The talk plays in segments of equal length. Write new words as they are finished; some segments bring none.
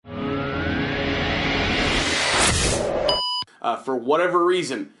For whatever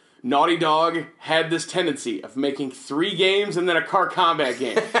reason, Naughty Dog had this tendency of making 3 games and then a car combat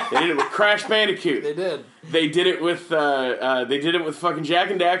game. They did it with Crash Bandicoot. They did. They did it with fucking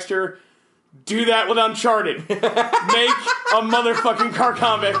Jak and Daxter. Do that with Uncharted. Make a motherfucking car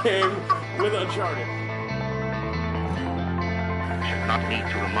combat game with Uncharted. Should not need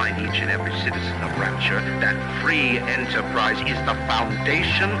to remind each and every citizen of Rapture that free enterprise is the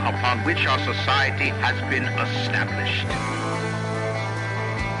foundation upon which our society has been established.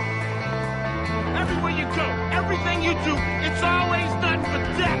 Everywhere you go, everything you do, it's always done for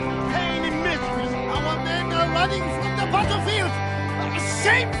death, pain, and misery. Our men are running from the battlefield.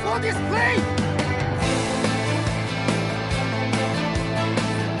 Shameful display!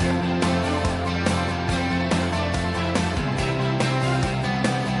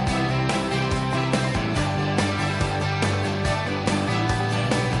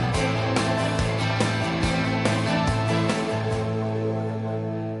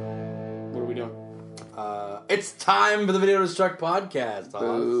 What are we doing? It's time for the Video Destruct podcast.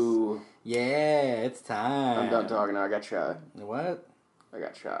 Boo. Yeah, it's time. I'm done talking now. I got shy. What? I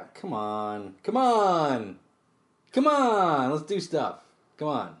got shy. Come on. Come on. Come on. Let's do stuff. Come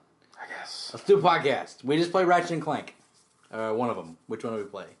on. I guess. Let's do a podcast. We just played Ratchet and Clank. One of them. Which one did we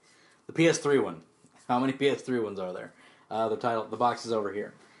play? The PS3 one. How many PS3 ones are there? The box is over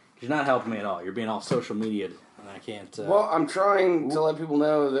here. You're not helping me at all. You're being all social media'd, and I can't... Well, I'm trying to let people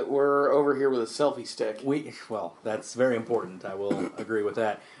know that we're over here with a selfie stick. Well, that's very important. I will agree with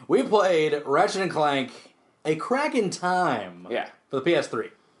that. We played Ratchet and Clank A Crack in Time. Yeah. For the PS3.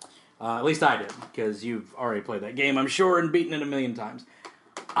 At least I did, because you've already played that game, I'm sure, and beaten it a million times.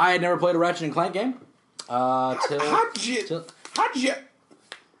 I had never played a Ratchet and Clank game. How'd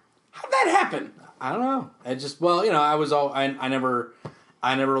that happen? I don't know. It just, well, you know, I never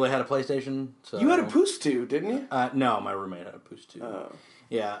really had a PlayStation. So. You had a Poos 2, didn't you? No, my roommate had a Poos 2. Oh.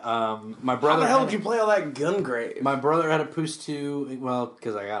 Yeah, my brother... How the hell did you play all that Gungrave? My brother had a Poos 2, well,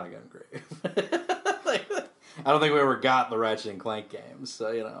 because I got a Gungrave. I don't think we ever got the Ratchet and Clank games,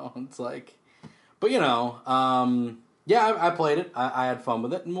 so, you know, it's like... But, you know, yeah, I played it. I had fun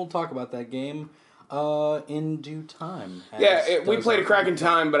with it, and we'll talk about that game in due time. Yeah, we played A Crack in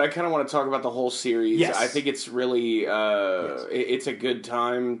Time, but I kind of want to talk about the whole series. Yes. I think it's really... it's a good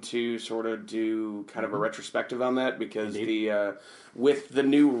time to sort of do kind of a retrospective on that, because with the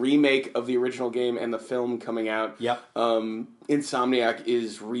new remake of the original game and the film coming out, Insomniac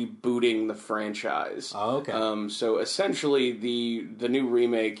is rebooting the franchise. Oh, okay. So essentially, the new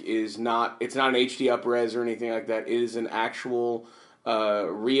remake is not... It's not an HD up-res or anything like that. It is an actual...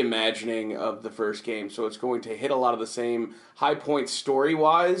 reimagining of the first game, so it's going to hit a lot of the same high points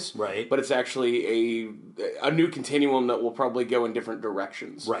story-wise, right? But it's actually a new continuum that will probably go in different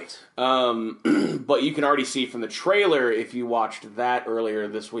directions, right? But you can already see from the trailer, if you watched that earlier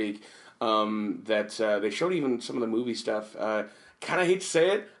this week, that they showed even some of the movie stuff. Kind of hate to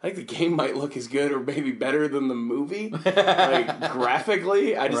say it, I think the game might look as good or maybe better than the movie, like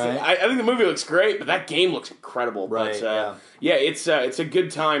graphically. I think the movie looks great, but that game looks incredible. Right? But, yeah, it's a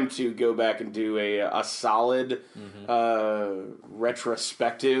good time to go back and do a solid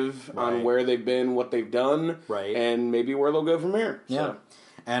retrospective on where they've been, what they've done, and maybe where they'll go from here. Yeah. So.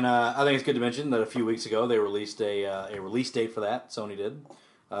 And I think it's good to mention that a few weeks ago they released a release date for that. Sony did.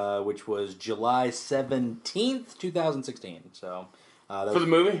 Which was July 17th, 2016. So for the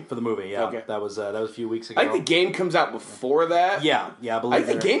movie? For the movie, yeah. Okay. That was a few weeks ago. I think the game comes out before that. Yeah, I believe. I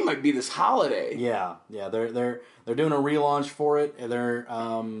think the game might be this holiday. Yeah. They're doing a relaunch for it. They're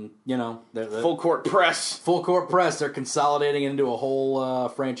they're full court press. Full court press. They're consolidating into a whole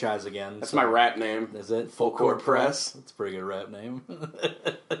franchise again. That's my rap name. Is it Full Court Press? That's a pretty good rap name.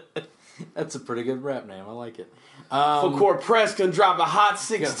 That's a pretty good rap name. I like it. Full Court Press can drop a hot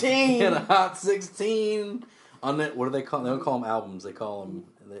 16. Get a hot 16 on it. What do they call? They don't call them albums. They call them.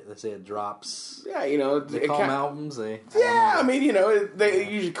 They say it drops. Yeah, you know, they call them albums. I mean, you know, they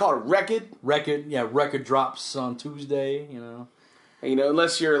usually call it record. Record drops on Tuesday. You know. You know,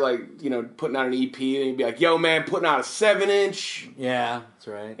 unless you're like, you know, putting out an EP, and you'd be like, "Yo, man, putting out a 7-inch." Yeah, that's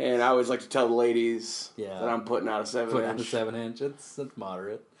right. And I always like to tell the ladies that I'm putting out a 7-inch. Putting out a 7-inch. It's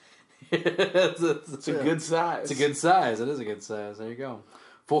moderate. It's a good size. It's a good size. It is a good size. There you go.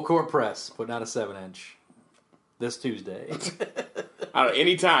 Full Court Press, putting out a 7-inch this Tuesday.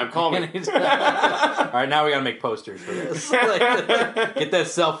 Anytime, call me. All right, now we gotta make posters for this. Get that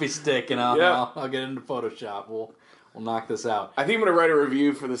selfie stick, and I'll get into Photoshop. We'll knock this out. I think I'm gonna write a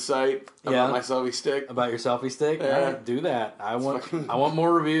review for the site about my selfie stick. About your selfie stick? Yeah. All right, do that. I want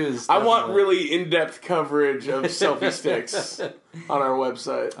more reviews. Definitely. I want really in-depth coverage of selfie sticks on our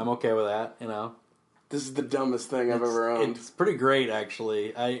website. I'm okay with that. You know, This is the dumbest thing I've ever owned. It's pretty great,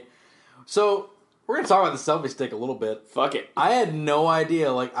 actually. So, we're going to talk about the selfie stick a little bit. Fuck it. I had no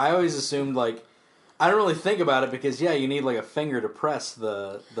idea. Like, I always assumed, like, I don't really think about it because, yeah, you need, like, a finger to press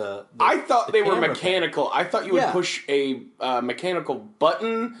the I thought they were camera mechanical. I thought you would push a mechanical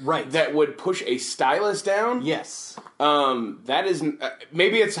button that would push a stylus down. Yes. That is...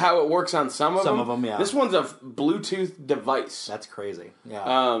 maybe it's how it works on some of them. Some of them, yeah. This one's a Bluetooth device. That's crazy.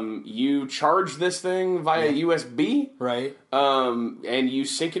 Yeah. You charge this thing via USB. Right. And you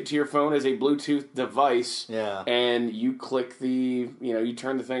sync it to your phone as a Bluetooth device. Yeah. And you click you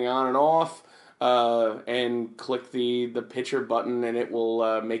turn the thing on and off. And click the picture button, and it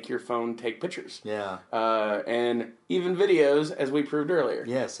will make your phone take pictures. Yeah. And even videos, as we proved earlier.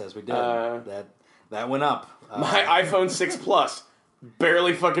 Yes, as we did. That went up. My iPhone 6 Plus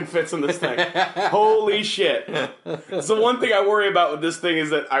barely fucking fits in this thing. Holy shit. So one thing I worry about with this thing is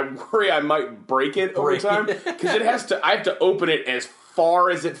that I worry I might break it over time, because I have to open it as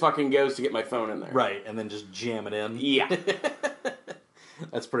far as it fucking goes to get my phone in there. Right, and then just jam it in. Yeah.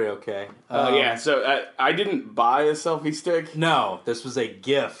 That's pretty okay. So I didn't buy a selfie stick. No, this was a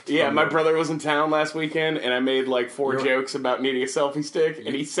gift. Yeah, my brother was in town last weekend, and I made like 4 jokes about needing a selfie stick,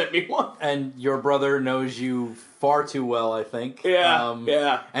 and he sent me one. And your brother knows you far too well, I think.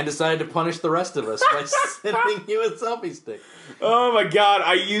 Yeah. And decided to punish the rest of us by sending you a selfie stick. Oh my god,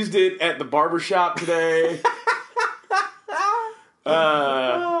 I used it at the barbershop today.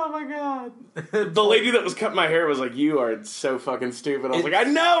 Oh my god. The lady that was cutting my hair was like, "You are so fucking stupid." I was like, "I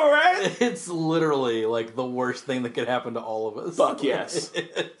know, right?" It's literally like the worst thing that could happen to all of us. Fuck yes.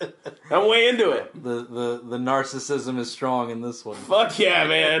 I'm way into it. The narcissism is strong in this one. Fuck yeah,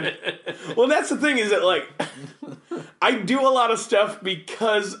 man. Well, that's the thing, is that like I do a lot of stuff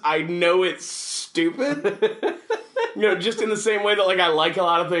because I know it's stupid. Just in the same way that like I like a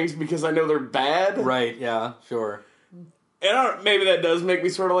lot of things because I know they're bad. Right, yeah, sure. And maybe that does make me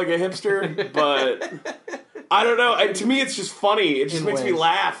sort of like a hipster, but I don't know. To me, it's just funny. It just makes me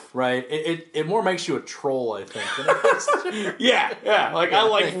laugh. Right. It more makes you a troll, I think. Yeah. Like, I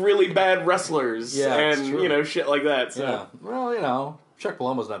like really bad wrestlers and, shit like that. So. Yeah. Well, Chuck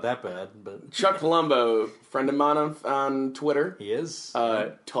Palumbo's not that bad, but... Chuck Palumbo, friend of mine on Twitter. He is.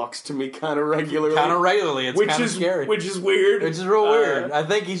 Talks to me kind of regularly. It's kind of scary. Which is weird. Which is real weird. I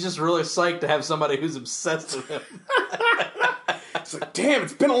think he's just really psyched to have somebody who's obsessed with him. It's like, damn,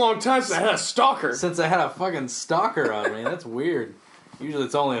 it's been a long time since I had a stalker. Since I had a fucking stalker on me. That's weird. Usually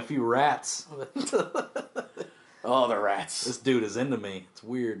it's only a few rats. Oh, the rats. This dude is into me. It's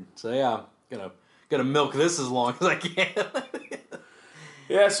weird. So yeah, gonna milk this as long as I can.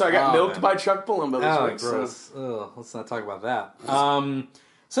 Yeah, so I got milked by Chuck Palumbo this week. Gross. So. Let's not talk about that.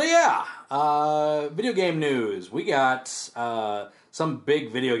 Video game news. We got some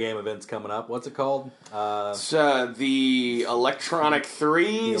big video game events coming up. What's it called? It's the Electronic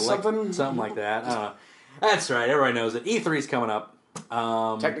 3 something? Something like that. I don't know. That's right. Everybody knows it. E3's coming up.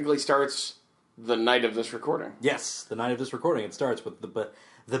 Technically starts the night of this recording. Yes, the night of this recording. It starts with the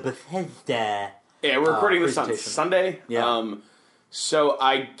Bethesda. Yeah, we're recording this on Sunday. Yeah. So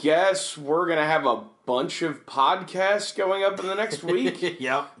I guess we're going to have a bunch of podcasts going up in the next week.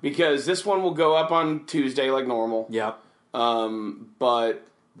 Yep. Because this one will go up on Tuesday like normal. Yep. But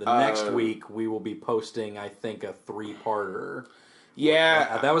the next week we will be posting, I think, a 3-parter.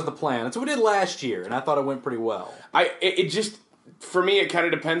 Yeah. That was the plan. That's what we did last year, and I thought it went pretty well. It just, for me, it kind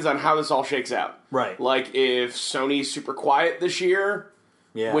of depends on how this all shakes out. Right. Like, if Sony's super quiet this year,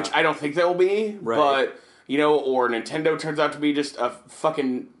 which I don't think they'll be, but... or Nintendo turns out to be just a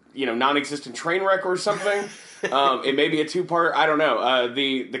fucking, non-existent train wreck or something. It may be a 2-part. I don't know.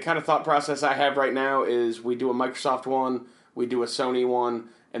 The kind of thought process I have right now is we do a Microsoft one, we do a Sony one,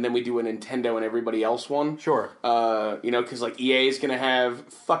 and then we do a Nintendo and everybody else one. Sure. Because like EA is going to have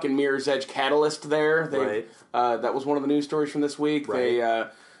fucking Mirror's Edge Catalyst there. Right. That was one of the news stories from this week. Right.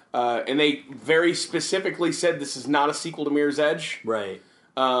 And they very specifically said this is not a sequel to Mirror's Edge. Right.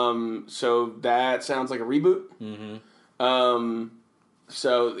 So that sounds like a reboot. Mm-hmm.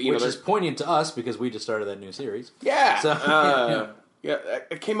 Which is poignant to us because we just started that new series. Yeah. So,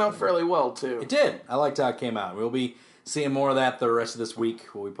 it came out fairly well too. It did. I liked how it came out. We'll be seeing more of that the rest of this week.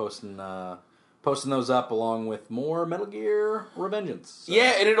 We'll be posting those up along with more Metal Gear Revengeance. So.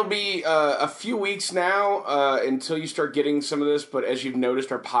 Yeah, and it'll be a few weeks now until you start getting some of this, but as you've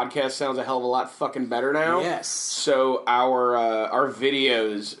noticed, our podcast sounds a hell of a lot fucking better now. Yes. So our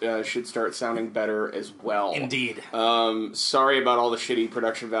videos should start sounding better as well. Indeed. Sorry about all the shitty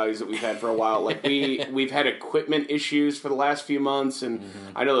production values that we've had for a while. Like we've had equipment issues for the last few months, and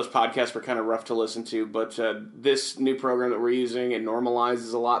I know those podcasts were kind of rough to listen to, but this new program that we're using, it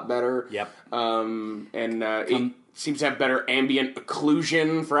normalizes a lot better. Yep. It seems to have better ambient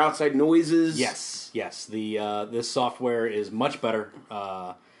occlusion for outside noises. Yes. The this software is much better,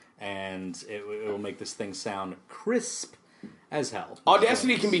 and it will make this thing sound crisp as hell.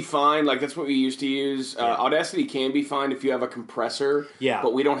 Audacity can be fine. Like, that's what we used to use. Audacity can be fine if you have a compressor. Yeah.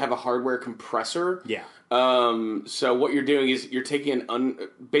 But we don't have a hardware compressor. Yeah. So what you're doing is you're taking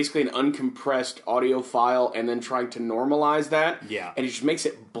basically an uncompressed audio file and then trying to normalize that. Yeah. And it just makes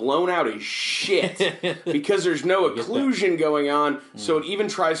it blown out as shit because there's no occlusion going on. So it even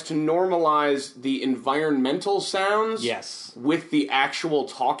tries to normalize the environmental sounds with the actual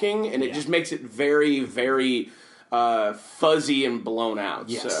talking, and it just makes it very, very fuzzy and blown out.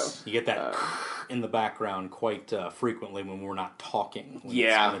 Yes. So you get that in the background quite frequently when we're not talking. When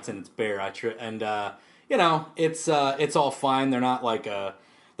it's in its bare. It's all fine. They're not like a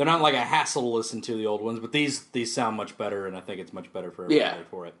hassle to listen to, the old ones, but these sound much better, and I think it's much better for everybody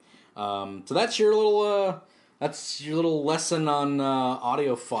for it. So that's your little lesson on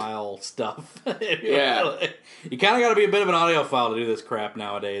audiophile stuff. You kind of got to be a bit of an audiophile to do this crap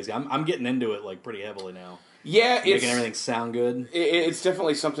nowadays. I'm getting into it like pretty heavily now. Yeah, making everything sound good. It's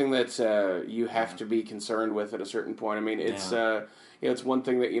definitely something that you have to be concerned with at a certain point. I mean, it's it's one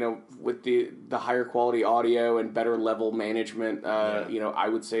thing that with the higher quality audio and better level management. I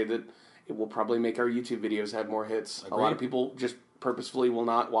would say that it will probably make our YouTube videos have more hits. Agreed. A lot of people just purposefully will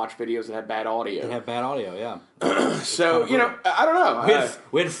not watch videos that have bad audio. They have bad audio, yeah. So I don't know.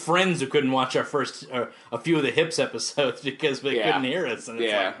 We had friends who couldn't watch our first a few of the Hips episodes because they couldn't hear us, and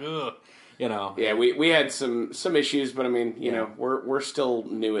it's like, ugh. We had some issues, but I mean, we're still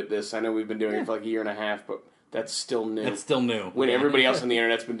new at this. I know we've been doing it for like a year and a half, but that's still new. It's still new. When everybody else on the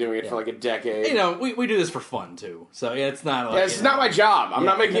internet's been doing it for like a decade. We do this for fun too. So it's not like it's not my job. I'm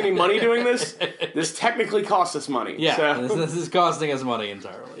not making any money doing this. This technically costs us money. Yeah, so. This is costing us money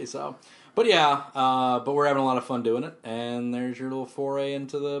entirely. So, but but we're having a lot of fun doing it. And there's your little foray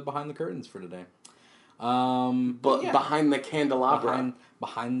into the behind the curtains for today. Behind the candelabra.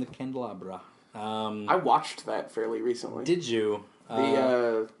 Behind the candelabra. I watched that fairly recently. Did you?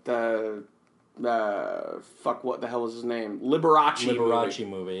 What the hell was his name? Liberace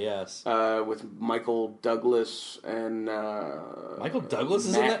movie, yes. With Michael Douglas and Michael Douglas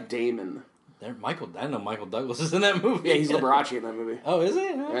is Matt in that? Damon. I didn't know Michael Douglas is in that movie. Yeah, he's Liberace in that movie. Oh, is he?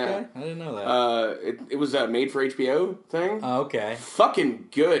 Okay, yeah. I didn't know that. It was a made for HBO thing. Oh, okay. Fucking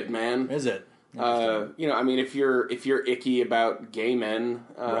good, man. Is it? I mean, if you're icky about gay men,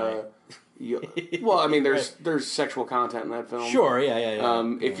 right. There's sexual content in that film. Sure, yeah.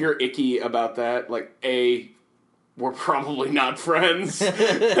 If you're icky about that, like, we're probably not friends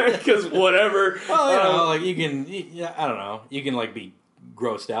because whatever. Well, you can. I don't know. You can be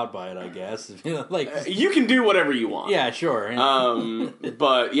grossed out by it, I guess. You can do whatever you want. Yeah, sure.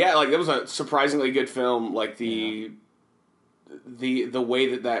 But that was a surprisingly good film. Like the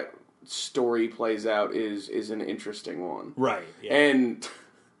way that story plays out is an interesting one. Right. Yeah. And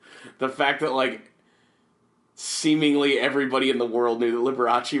the fact that seemingly everybody in the world knew that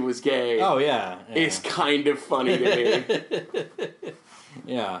Liberace was gay. Oh yeah. Is kind of funny to me.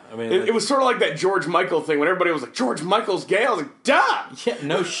 Yeah, I mean, it was sort of like that George Michael thing when everybody was like, George Michael's gay. I was like, duh. Yeah,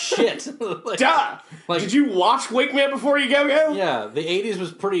 no shit. Duh. Did you watch Wake Me Up Before You Go Go? Yeah, the 80s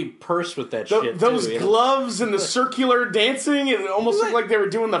was pretty pursed with that shit. Those gloves and the circular dancing, and it almost looked like they were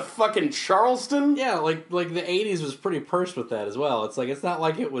doing the fucking Charleston. Yeah, like the 80s was pretty pursed with that as well. It's it's not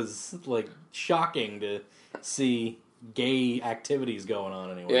like it was shocking to see gay activities going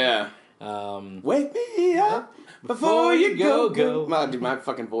on anyway. Yeah. Wake me up before you go. My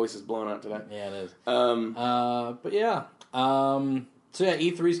fucking voice is blown out today. Yeah, it is. So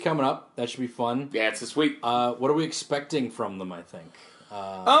E3's coming up. That should be fun. Yeah, it's this week. What are we expecting from them? I think.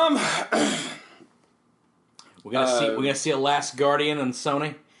 We're gonna see a Last Guardian on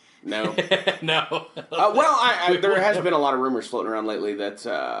Sony. No. No. There has been a lot of rumors floating around lately that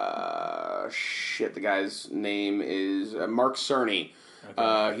the guy's name is Mark Cerny.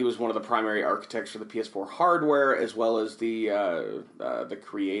 Okay. He was one of the primary architects for the PS4 hardware, as well as the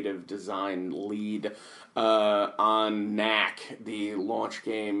creative design lead on Knack, the launch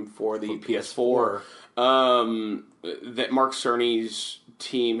game for the PS4. That Mark Cerny's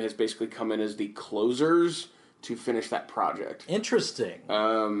team has basically come in as the closers to finish that project. Interesting.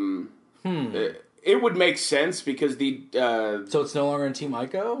 It would make sense because the... So it's no longer in Team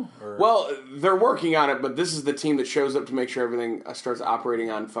Ico? Or? Well, they're working on it, but this is the team that shows up to make sure everything starts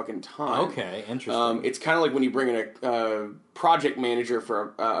operating on fucking time. Okay, interesting. It's kind of like when you bring in a project manager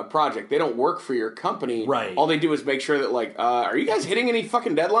for a project. They don't work for your company. Right. All they do is make sure that, like, are you guys hitting any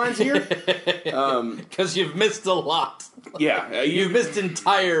fucking deadlines here? Because you've missed a lot. Yeah. You've missed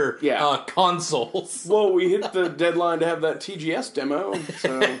entire consoles. Well, we hit the deadline to have that TGS demo,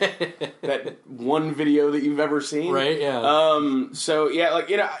 so that one video that you've ever seen. Right, yeah. So, yeah, like,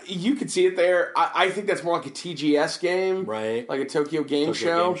 you know, you could see it there. I think that's more like a TGS game. Right. Like a Tokyo Game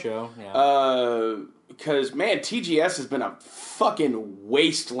Show. Yeah. Because, man, TGS has been a fucking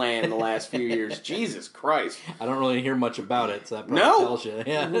wasteland the last few years. Jesus Christ. I don't really hear much about it, so that probably tells you.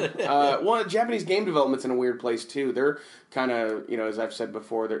 Yeah. Well, Japanese game development's in a weird place, too. They're kind of, you know, as I've said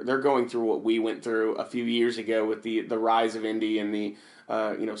before, they're going through what we went through a few years ago with the rise of indie and the,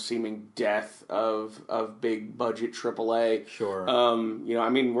 you know, seeming death of big budget AAA. Sure. You know, I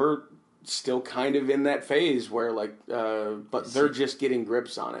mean, we're still kind of in that phase where, like, but they're just getting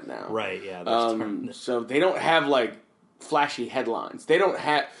grips on it now. Right, yeah. So they don't have, like, flashy headlines. They don't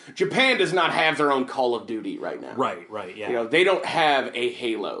have... Japan does not have their own Call of Duty right now. Right, yeah. You know, they don't have a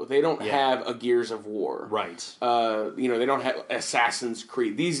Halo. They don't have a Gears of War. Right. You know, they don't have Assassin's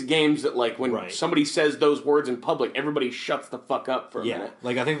Creed. These games that, like, when somebody says those words in public, everybody shuts the fuck up for a minute.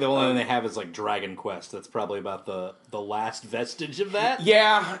 Like, I think the only thing they have is, like, Dragon Quest. That's probably about the last vestige of that.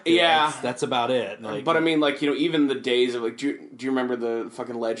 Yeah. That's about it. Like, but, I mean, like, you know, even the days of, like, do you remember the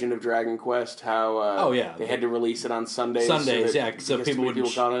fucking Legend of Dragon Quest? How, they had to release it on Sundays. So people would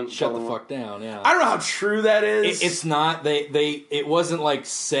shut the fuck down. Yeah, I don't know how true that is. It's not. It wasn't like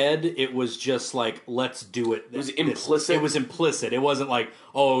said. It was just like, let's do it. It was implicit. It was implicit. It wasn't like,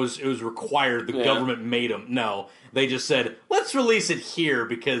 oh, it was required. The government made them. No, they just said, let's release it here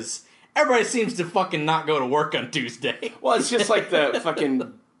because everybody seems to fucking not go to work on Tuesday. Well, it's just like the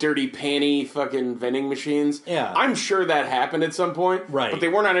fucking dirty panty fucking vending machines. Yeah. I'm sure that happened at some point. Right. But they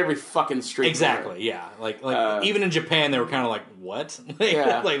weren't on every fucking street. Exactly, yeah. Like even in Japan, they were kind of like, what?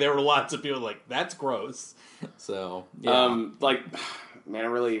 Like, there were lots of people like, that's gross. So, yeah. Like, man, I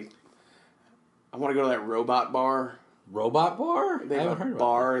want to go to that robot bar. Robot bar? They have a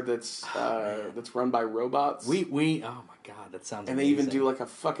bar that's run by robots. Oh my god, that sounds and amazing. They even do like a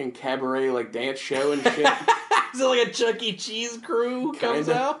fucking cabaret, like, dance show and shit. Is it like a Chuck E. Cheese crew comes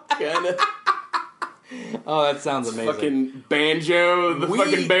out? Kinda. Oh, that sounds amazing. Fucking Banjo, the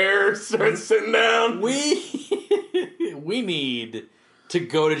fucking bear starts sitting down. We need to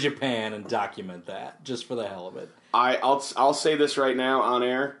go to Japan and document that, just for the hell of it. I'll say this right now on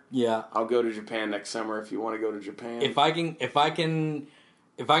air. Yeah. I'll go to Japan next summer if you want to go to Japan. If I can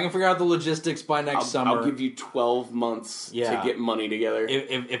figure out the logistics by next summer, I'll give you 12 months to get money together.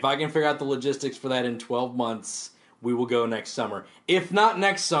 If I can figure out the logistics for that in 12 months, we will go next summer. If not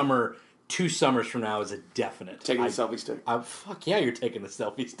next summer, 2 summers from now is a definite. Taking the selfie stick. Fuck yeah, you're taking the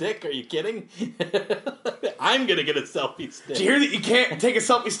selfie stick. Are you kidding? I'm going to get a selfie stick. Did you hear that you can't take a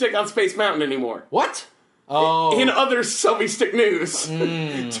selfie stick on Space Mountain anymore? What? Oh. In other selfie stick news.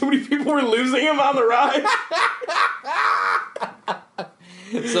 Too many people were losing them on the ride.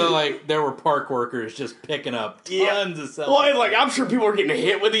 So, like, there were park workers just picking up tons of selfies. Well, like, I'm sure people were getting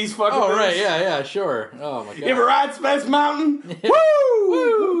hit with these fucking things. Right, yeah, sure. Oh, my God. You ever ride Space Mountain? Woo!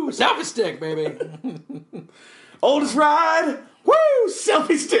 Woo! Selfie stick, baby. Oldest ride? Woo!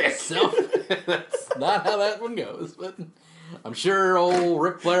 Selfie stick! That's not how that one goes, but I'm sure old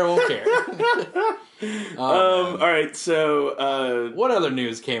Ric Flair won't care. All right, so... what other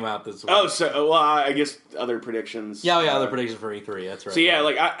news came out this week? I guess other predictions. Yeah, other predictions for E3, that's right. So, yeah,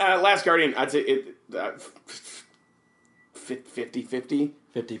 like, Last Guardian, I'd say it... 50-50.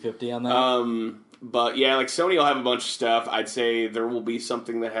 50-50 on that? But, yeah, like, Sony will have a bunch of stuff. I'd say there will be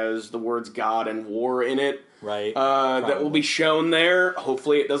something that has the words God and War in it. Right. That will be shown there.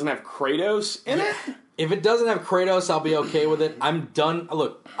 Hopefully it doesn't have Kratos in it. If it doesn't have Kratos, I'll be okay with it. I'm done.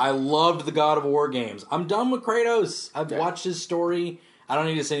 Look, I loved the God of War games. I'm done with Kratos. I've watched his story. I don't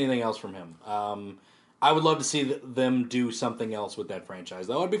need to see anything else from him. I would love to see them do something else with that franchise,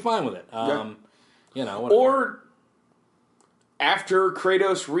 though. I'd be fine with it. You know, whatever. Or after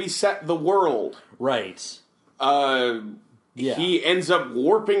Kratos reset the world. Right. He ends up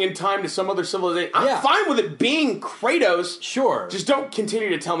warping in time to some other civilization. I'm fine with it being Kratos. Sure. Just don't continue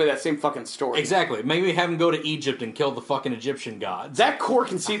to tell me that same fucking story. Exactly. Maybe have him go to Egypt and kill the fucking Egyptian gods. That core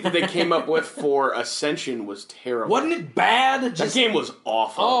conceit that they came up with for Ascension was terrible. Wasn't it bad? That game was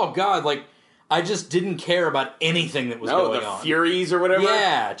awful. Oh, God. Like, I just didn't care about anything that was going on. No, the Furies or whatever.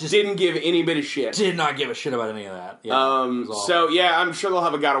 Yeah, just didn't give any bit of shit. Did not give a shit about any of that. Yeah, so yeah, I'm sure they'll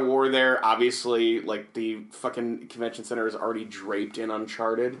have a God of War there. Obviously, like the fucking convention center is already draped in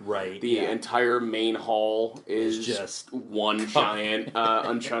Uncharted. Right. The entire main hall is just one giant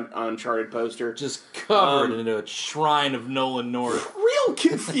Uncharted poster, just covered into a shrine of Nolan North. Real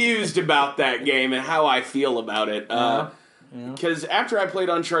confused about that game and how I feel about it. Because after I played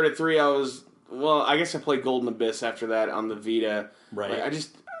Uncharted 3, I guess I played Golden Abyss after that on the Vita. Right. Like, I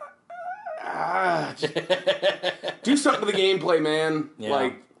just do something to the gameplay, man. Yeah.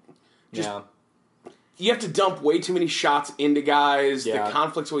 Like, you have to dump way too many shots into guys. Yeah. The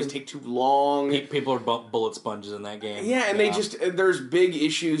conflicts always take too long. People are bullet sponges in that game. Yeah, and there's big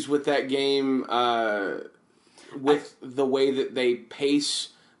issues with that game with the way that they pace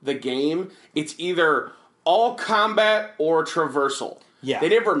the game. It's either all combat or traversal. Yeah. They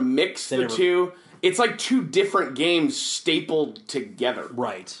never mix the two. It's like two different games stapled together.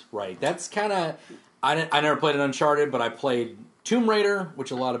 Right. That's kind of... I never played an Uncharted, but I played Tomb Raider,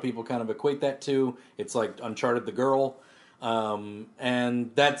 which a lot of people kind of equate that to. It's like Uncharted the girl.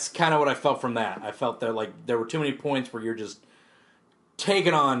 And that's kind of what I felt from that. I felt that like there were too many points where you're just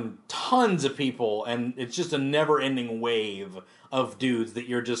taking on tons of people, and it's just a never-ending wave of dudes that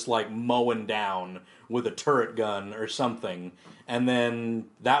you're just like mowing down with a turret gun or something, and then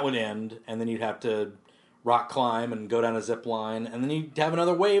that would end, and then you'd have to rock climb and go down a zip line, and then you'd have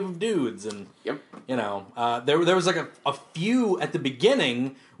another wave of dudes, and there was like a few at the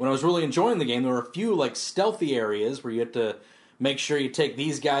beginning when I was really enjoying the game. There were a few like stealthy areas where you had to make sure you take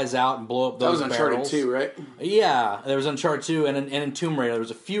these guys out and blow up those barrels. That was Uncharted 2, right? Yeah, there was Uncharted 2, and in Tomb Raider there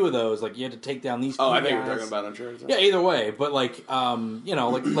was a few of those. Like you had to take down these. I think you were talking about Uncharted 2. Yeah, either way, but like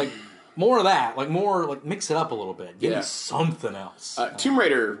like more of that, like more like mix it up a little bit. Give me something else. Tomb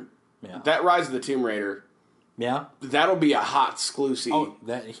Raider, that Rise of the Tomb Raider. Yeah, that'll be a hot exclusive. Oh,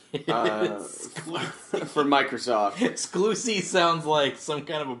 that for Microsoft. Exclusive sounds like some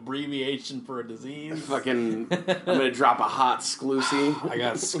kind of abbreviation for a disease. I'm gonna drop a hot exclusive. I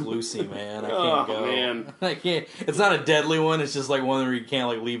got exclusive, man. I can't go. Man, I can't. It's not a deadly one. It's just like one where you can't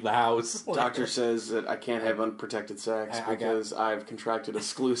like leave the house. Doctor says that I can't have unprotected sex because I've contracted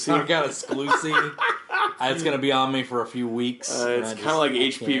exclusive. I got exclusive. It's gonna be on me for a few weeks. It's kind of like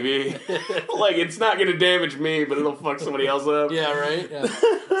HPV. Like it's not gonna damage me, but it'll fuck somebody else up. Yeah, right. Yeah.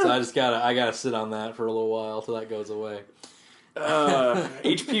 So I gotta sit on that for a little while till that goes away.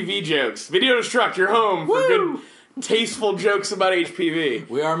 HPV jokes. Video Destruct, you're home for good, tasteful jokes about HPV.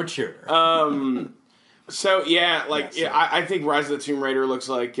 We are mature. So yeah, I think Rise of the Tomb Raider looks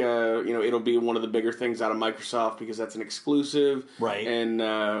like it'll be one of the bigger things out of Microsoft because that's an exclusive, right? And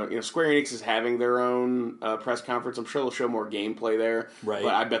Square Enix is having their own press conference. I'm sure they'll show more gameplay there, right?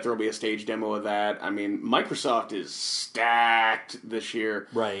 But I bet there will be a stage demo of that. I mean, Microsoft is stacked this year,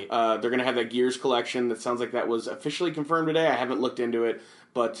 right? They're going to have that Gears collection. That sounds like that was officially confirmed today. I haven't looked into it.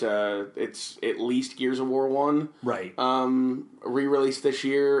 But it's at least Gears of War 1. Right. Re-released this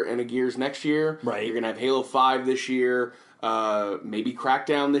year and a Gears next year. Right. You're going to have Halo 5 this year, maybe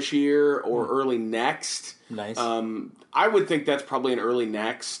Crackdown this year, or early next. Nice. I would think that's probably an early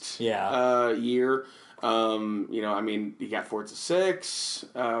next year. You got Forza 6,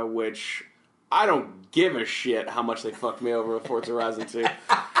 which I don't give a shit how much they fucked me over with Forza Horizon 2.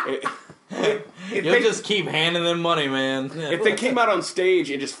 You'll just keep handing them money, man. If they came out on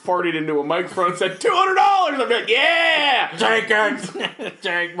stage and just farted into a microphone and said $200, I'd be like, yeah, take it,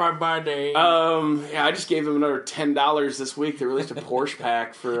 take my money. I just gave them another $10 this week. They released a Porsche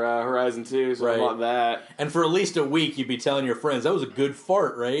pack for Horizon 2, so I bought that. And for at least a week, you'd be telling your friends that was a good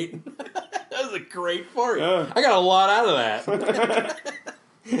fart, right? That was a great fart. Yeah. I got a lot out of that.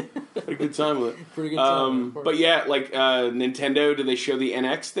 Pretty good time with it. Pretty good time. But yeah, Nintendo, did they show the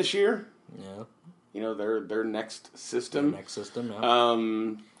NX this year? Yeah. Their next system. Next system, yeah.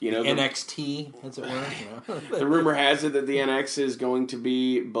 The NXT, as it were. The rumor has it that the NX is going to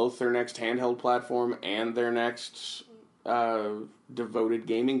be both their next handheld platform and their next devoted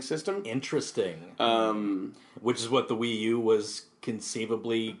gaming system. Interesting. Which is what the Wii U was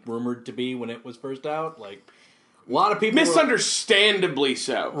conceivably rumored to be when it was first out. Like, a lot of people... Misunderstandably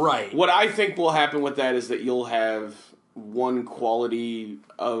so. Right. What I think will happen with that is that you'll have one quality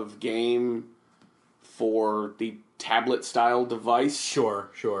of game for the tablet-style device. Sure.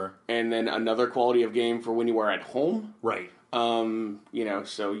 And then another quality of game for when you are at home. Right. So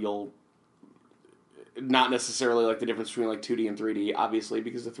you'll... not necessarily like the difference between like 2D and 3D, obviously,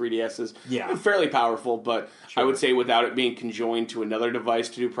 because the 3DS is Yeah. fairly powerful, but Sure. I would say without it being conjoined to another device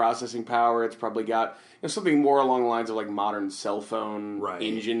to do processing power, it's probably got something more along the lines of like modern cell phone Right.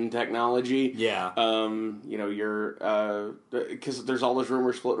 engine technology. Yeah. Because there's all those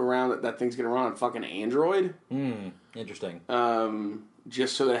rumors floating around that thing's going to run on fucking Android. Interesting.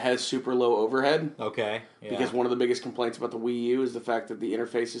 Just so that it has super low overhead. Okay. Yeah. Because one of the biggest complaints about the Wii U is the fact that the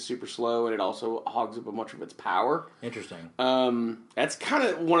interface is super slow and it also hogs up a bunch of its power. Interesting. That's kind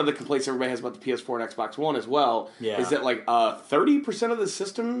of one of the complaints everybody has about the PS4 and Xbox One as well. Yeah. Is that like 30% of the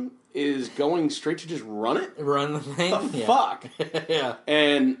system is going straight to just run it? Run the thing? The fuck? Yeah.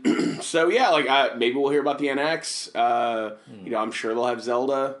 And so, yeah, like maybe we'll hear about the NX. I'm sure they'll have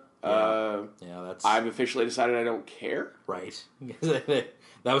Zelda. That's... I've officially decided I don't care. Right.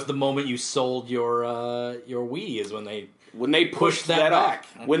 That was the moment you sold your Wii, is when they pushed that back.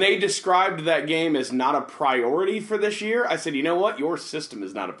 When they described that game as not a priority for this year, I said, you know what? Your system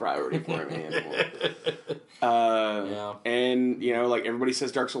is not a priority for me anymore. And, like everybody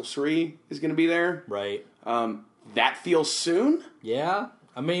says Dark Souls 3 is going to be there. Right. That feels soon. Yeah.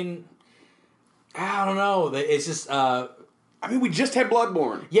 I mean, I don't know. It's just... we just had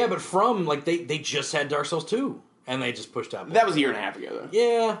Bloodborne. Yeah, but they just had Dark Souls 2, and they just pushed out Bloodborne. That was a year and a half ago, though.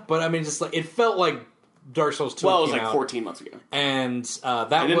 Yeah, but I mean, just like, it felt like Dark Souls 2 Well, it was came like out, 14 months ago. and And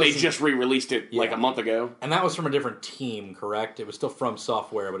then they just re-released it like a month ago. And that was from a different team, correct? It was still from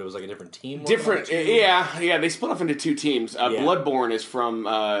Software, but it was like a different team. Yeah. They split off into two teams. Bloodborne is from,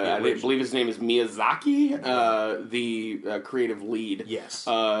 I believe his name is Miyazaki, the creative lead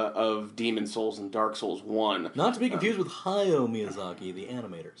of Demon Souls and Dark Souls 1. Not to be confused with Hayao Miyazaki, the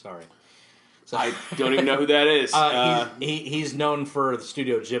animator. Sorry. So, I don't even know who that is. He's known for the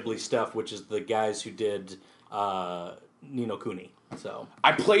Studio Ghibli stuff, which is the guys who did Ni no Kuni. So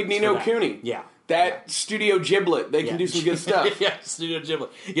I played Ni no Kuni. Yeah. Studio Giblet, they can do some good stuff. Yeah, Studio Ghibli.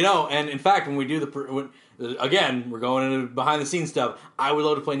 And in fact, when we do again, we're going into behind the scenes stuff. I would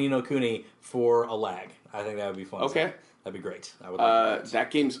love to play Ni no Kuni for a lag. I think that would be fun. Okay. That'd be great. I would like that.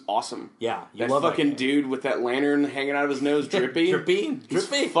 That game's awesome. Yeah, that fucking dude with that lantern hanging out of his nose, Drippy. Drippy. He's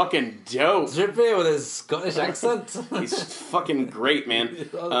fucking dope. Drippy with his Scottish accent. He's fucking great, man.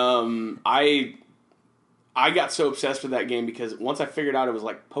 I got so obsessed with that game because once I figured out it was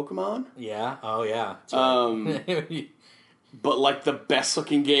like Pokemon. Yeah. Oh yeah. But like the best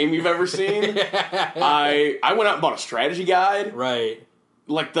looking game you've ever seen. I went out and bought a strategy guide. Right.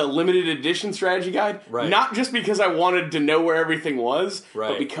 Like the limited edition strategy guide, right. Not just because I wanted to know where everything was, right.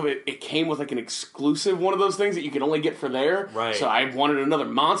 but because it came with like an exclusive one of those things that you can only get for there. Right. So I wanted another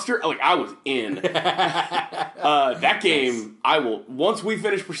monster. Like I was in that game. Nice. I will once we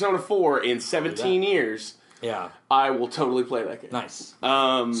finish Persona 4 in 17 years. Yeah, I will totally play that game. Nice.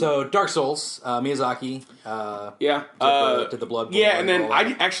 So Dark Souls, Miyazaki. Did the Bloodborne. Yeah, and then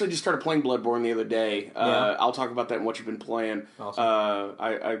I actually just started playing Bloodborne the other day. I'll talk about that and what you've been playing. Awesome.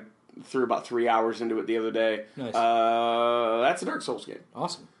 I threw about 3 hours into it the other day. Nice. That's a Dark Souls game.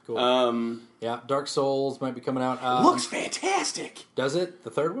 Awesome. Cool. Dark Souls might be coming out. Looks fantastic. Does it? The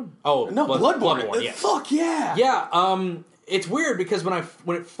third one? Oh, no, Bloodborne. Yes. Fuck yeah. Yeah. It's weird because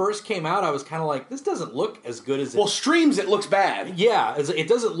when it first came out, I was kind of like, this doesn't look as good as it... Well, streams, it looks bad. Yeah, it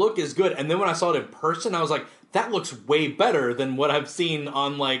doesn't look as good. And then when I saw it in person, I was like, that looks way better than what I've seen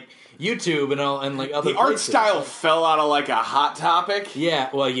on, like, YouTube and other places. The art style fell out of, like, a Hot Topic. Yeah,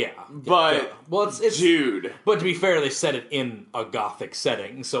 well, yeah. But, it's dude. But to be fair, they set it in a gothic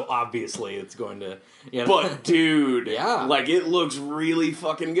setting, so obviously it's going to... But, dude. Yeah. Like, it looks really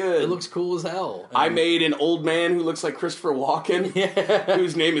fucking good. It looks cool as hell. I made an old man who looks like Christopher Walken,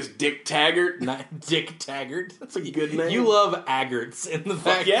 whose name is Dick Taggart. Dick Taggart. That's a good name. You love Aggarts in the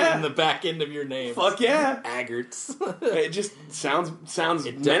back end of your name. Fuck yeah. Aggarts. It just sounds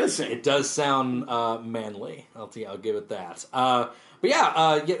menacing. It does sound manly. I'll give it that. But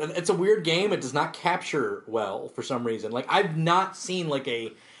it's a weird game. It does not capture well for some reason. Like, I've not seen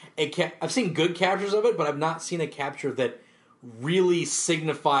I've seen good captures of it, but I've not seen a capture that really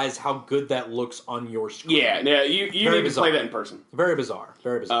signifies how good that looks on your screen. Yeah, you need to play that in person. Very bizarre.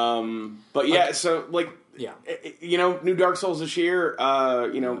 But yeah, so new Dark Souls this year.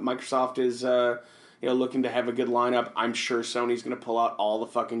 Microsoft is looking to have a good lineup. I'm sure Sony's going to pull out all the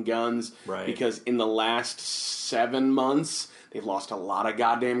fucking guns, right? Because in the last 7 months, they've lost a lot of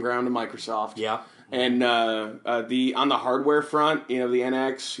goddamn ground to Microsoft. Yeah. And the on the hardware front, the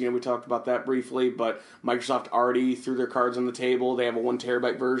NX, we talked about that briefly, but Microsoft already threw their cards on the table. They have a 1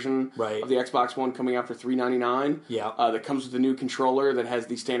 terabyte version of the Xbox One coming out for $399. Yeah. That comes with a new controller that has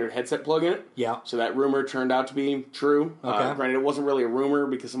the standard headset plug in it. Yeah. So that rumor turned out to be true. Okay. Granted, it wasn't really a rumor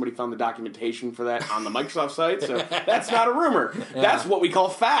because somebody found the documentation for that on the Microsoft site, so that's not a rumor. Yeah. That's what we call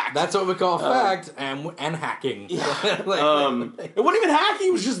fact. That's what we call fact and hacking. Yeah. It wasn't even hacking,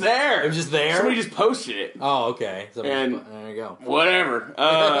 it was just there. It was just there? Somebody just posted it. Oh, okay. And there you go. Whatever.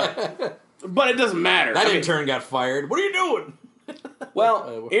 But it doesn't matter. That intern got fired. What are you doing?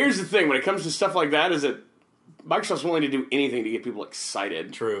 Well, here's the thing. When it comes to stuff like that, is that Microsoft's willing to do anything to get people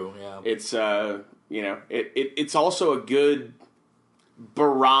excited. True, yeah. It's, it's also a good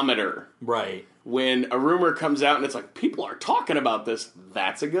barometer. Right. When a rumor comes out and it's like, people are talking about this,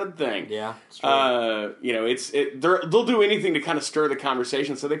 that's a good thing. Yeah, it's true. They'll do anything to kind of stir the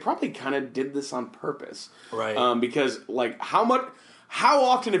conversation, so they probably kind of did this on purpose. Right. Because, how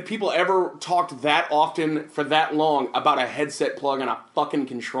often have people ever talked that often for that long about a headset plug and a fucking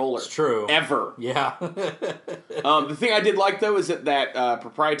controller? It's true. Ever. Yeah. The thing I did like, though, is that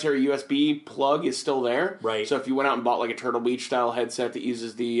proprietary USB plug is still there. Right. So if you went out and bought like a Turtle Beach style headset that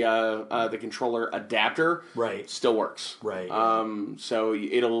uses the controller adapter, right, still works. Right. So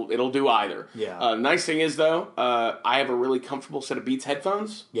it'll do either. Yeah. Nice thing is, though, I have a really comfortable set of Beats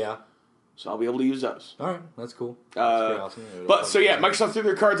headphones. Yeah. So I'll be able to use those. All right, that's cool. That's pretty awesome. Microsoft threw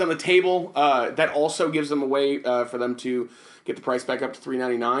their cards on the table. That also gives them a way for them to get the price back up to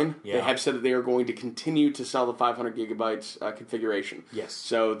 $399. Yeah. They have said that they are going to continue to sell the 500 gigabytes configuration. Yes.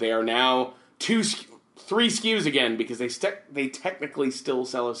 So they are now 3 SKUs again because they technically still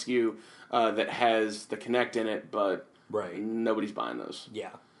sell a SKU that has the Kinect in it, but nobody's buying those.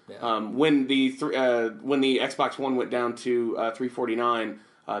 Yeah. When the Xbox One went down to $349.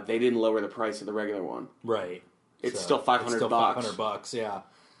 They didn't lower the price of the regular one. Right. It's still $500. It's still $500, yeah.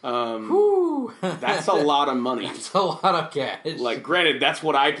 That's a lot of money. That's a lot of cash. Like, granted, that's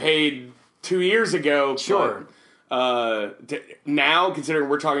what I paid 2 years ago. Sure. But, now, considering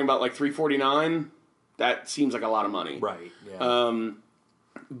we're talking about like $349, that seems like a lot of money. Right. Yeah.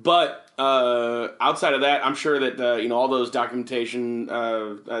 But outside of that, I'm sure that all those documentation,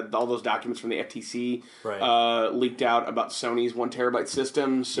 all those documents from the FTC leaked out about Sony's 1 terabyte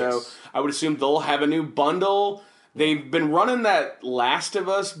system. So yes. I would assume they'll have a new bundle. They've been running that Last of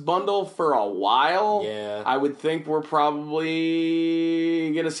Us bundle for a while. Yeah. I would think we're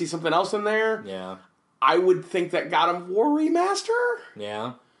probably going to see something else in there. Yeah. I would think that God of War remaster.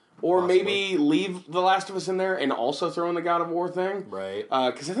 Yeah. Or maybe leave The Last of Us in there and also throw in the God of War thing. Right.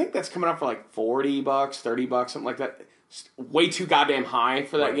 Because I think that's coming out for like $40, $30, something like that. It's way too goddamn high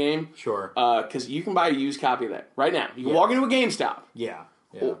for that game. Sure. Because you can buy a used copy of that right now. You can walk into a GameStop. Yeah.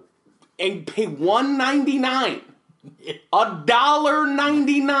 And pay $1.99.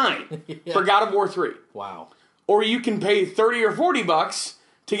 $1.99 for God of War 3. Wow. Or you can pay $30 or $40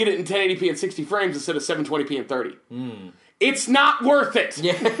 to get it in 1080p and 60 frames instead of 720p and 30. It's not worth it.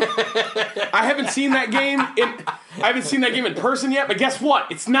 Yeah. I haven't seen that game in person yet, but guess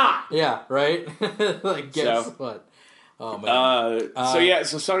what? It's not. Yeah, right? Guess what? Oh man.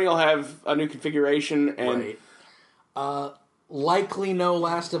 So Sony will have a new configuration and likely no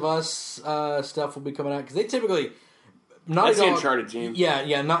Last of Us stuff will be coming out because they typically Naughty Dog, the Uncharted team.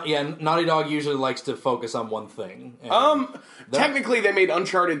 Naughty Dog usually likes to focus on one thing. Technically, they made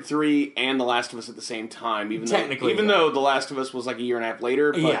Uncharted 3 and The Last of Us at the same time. Even though The Last of Us was like a year and a half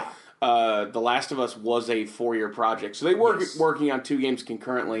later. But, The Last of Us was a 4-year project. So they were working on 2 games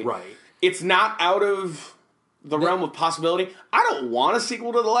concurrently. Right. It's not out of the realm of possibility. I don't want a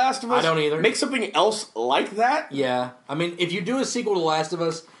sequel to The Last of Us. I don't either. Make something else like that. Yeah. I mean, if you do a sequel to The Last of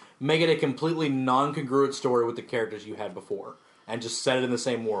Us, make it a completely non-congruent story with the characters you had before. And just set it in the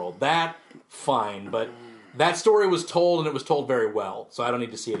same world. That, fine. But that story was told, and it was told very well. So I don't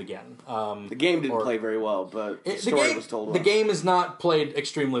need to see it again. The game didn't play very well, but the story was told well. The game is not played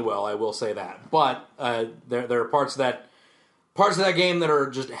extremely well, I will say that. But there are parts of that game that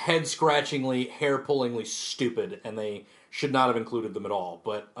are just head-scratchingly, hair-pullingly stupid, and they should not have included them at all.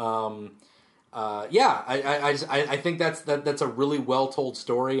 But I think that's a really well-told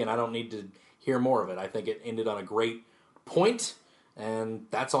story, and I don't need to hear more of it. I think it ended on a great point, and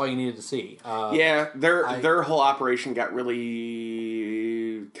that's all you needed to see. Their whole operation got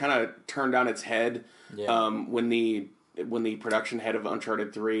really kind of turned on its head when the production head of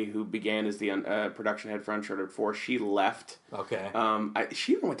Uncharted 3, who began as the production head for Uncharted 4, she left. Okay.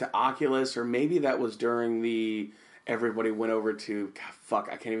 She even went to Oculus, or maybe that was during the... Everybody went over to... God, fuck,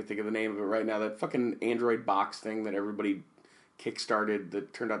 I can't even think of the name of it right now. That fucking Android box thing that everybody kickstarted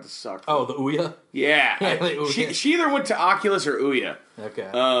that turned out to suck. Oh, the Ouya? Yeah. Yeah, the Ouya. She either went to Oculus or Ouya. Okay.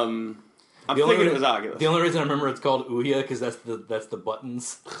 I'm thinking it was Oculus. The only reason I remember it's called Ouya because that's the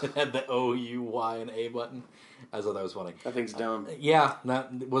buttons. It had the O, U, Y, and A button. I thought that was funny. That thing's dumb. Yeah,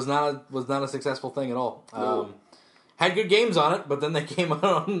 that was not a successful thing at all. No. Had good games on it, but then they came out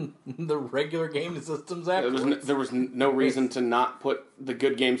on the regular game systems afterwards. There was no reason to not put the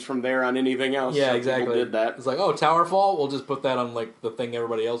good games from there on anything else. Yeah, so exactly. People did that. It's like, oh, Towerfall, we'll just put that on like the thing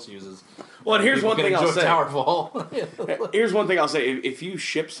everybody else uses. Well, and here's People one can thing I'll enjoy say. Towerfall. Here's one thing I'll say. If you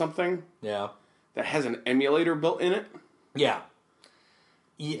ship something Yeah. that has an emulator built in it, Yeah.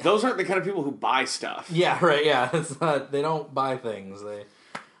 those aren't the kind of people who buy stuff. Yeah, right, yeah. It's not, they don't buy things. They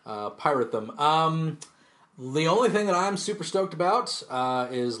pirate them. The only thing that I'm super stoked about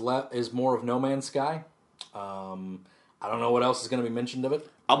is more of No Man's Sky. I don't know what else is going to be mentioned of it.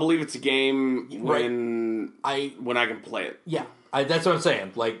 I'll believe it's a game when I can play it. Yeah, that's what I'm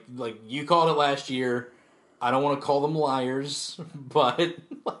saying. Like you called it last year. I don't want to call them liars, but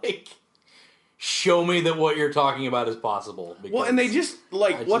like, show me that what you're talking about is possible. Well, and they just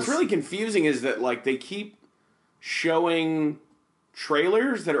what's really confusing is that like they keep showing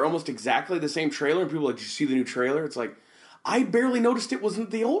trailers that are almost exactly the same trailer, and people are like, did you see the new trailer? It's like, I barely noticed it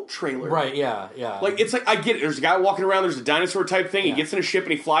wasn't the old trailer. Right, yeah. Like, it's like, I get it. There's a guy walking around, there's a dinosaur type thing, he gets in a ship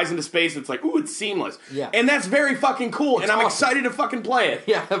and he flies into space, and it's like, ooh, it's seamless. Yeah. And that's very fucking cool, and I'm awesome. excited to fucking play it.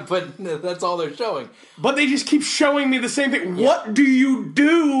 Yeah, but that's all they're showing. But they just keep showing me the same thing. Yeah. What do you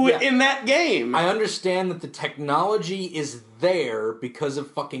do in that game? I understand that the technology is there because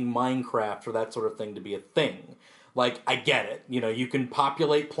of fucking Minecraft for that sort of thing to be a thing. Like, I get it. You know, you can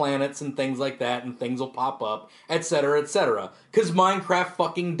populate planets and things like that, and things will pop up, etc., etc. Because Minecraft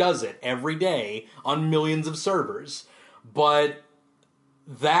fucking does it every day on millions of servers. But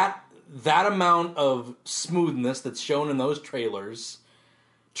that amount of smoothness that's shown in those trailers,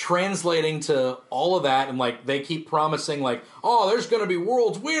 translating to all of that, and like they keep promising, like, oh, there's going to be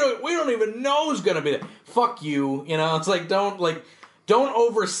worlds we don't even know who's going to be there. Fuck you. You know, it's like don't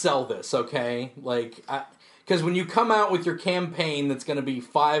oversell this, okay? Like, because when you come out with your campaign that's going to be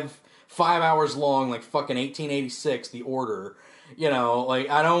five hours long, like fucking 1886, The Order, you know, like,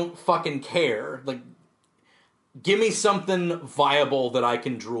 I don't fucking care. Like, give me something viable that I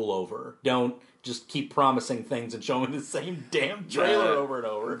can drool over. Don't just keep promising things and showing the same damn trailer over and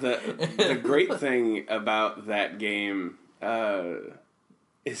over. The great thing about that game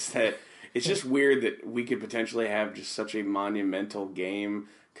is that it's just weird that we could potentially have just such a monumental game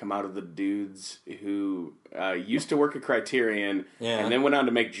come out of the dudes who used to work at Criterion and then went on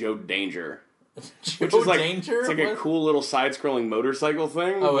to make Joe Danger. Which is like, Danger? It's like a cool little side-scrolling motorcycle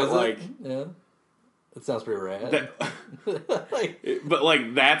thing. Oh, but is like, it? Yeah. That sounds pretty rad. But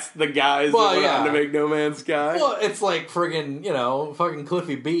like, that's the guys that went on to make No Man's Sky. Well, it's like friggin', you know, fucking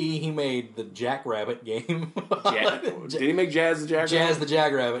Cliffy B. He made the Jackrabbit game. Did he make Jazz the Jackrabbit? Jazz the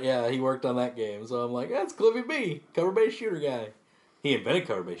Jackrabbit, yeah. He worked on that game. So I'm like, that's Cliffy B. Cover-based shooter guy. He invented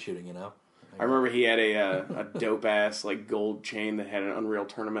cover-based shooting, you know. I remember he had a dope-ass like gold chain that had an Unreal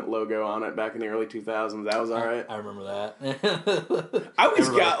Tournament logo on it back in the early 2000s. That was alright. I remember that. I always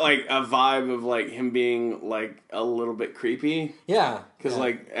got like a vibe of like him being like a little bit creepy. Yeah. Because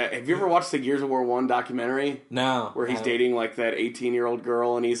like, have you ever watched the Gears of War 1 documentary? No. Where he's dating like that 18-year-old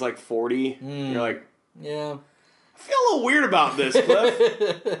girl and he's like 40? You're like, yeah. I feel a little weird about this,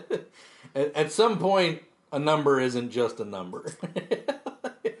 Cliff. At some point, a number isn't just a number.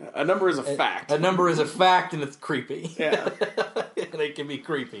 A number is a fact. A number is a fact, and it's creepy. Yeah. And it can be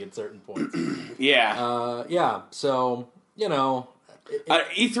creepy at certain points. Yeah. Yeah, so, you know.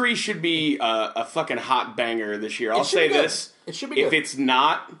 E3 should be a fucking hot banger this year. I'll say this. It should be If good. it's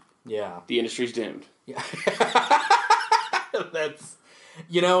not, yeah, the industry's doomed. Yeah. That's,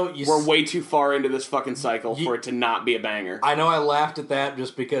 you know. We're way too far into this fucking cycle for it to not be a banger. I know I laughed at that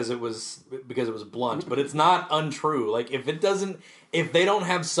just because it was blunt, but it's not untrue. Like, if they don't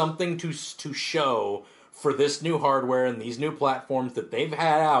have something to show for this new hardware and these new platforms that they've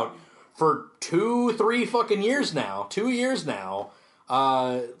had out for 2-3 fucking years now, 2 years now,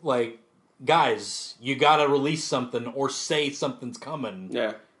 like, guys, you gotta release something or say something's coming.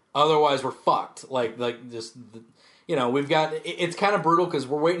 Yeah. Otherwise, we're fucked. Like just, you know, we've got. It's kind of brutal because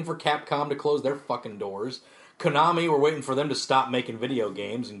we're waiting for Capcom to close their fucking doors. Konami, we're waiting for them to stop making video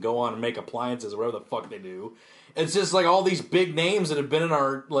games and go on and make appliances or whatever the fuck they do. It's just like all these big names that have been in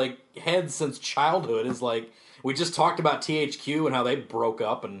our like heads since childhood. Is like, we just talked about THQ and how they broke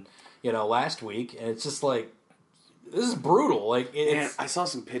up, and you know, last week, and it's just like, this is brutal. Like, Man, I saw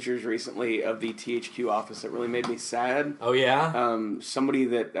some pictures recently of the THQ office that really made me sad. Oh yeah. Somebody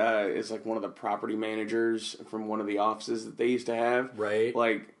that is like one of the property managers from one of the offices that they used to have. Right.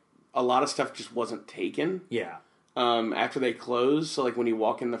 Like, a lot of stuff just wasn't taken. Yeah. After they closed, so like when you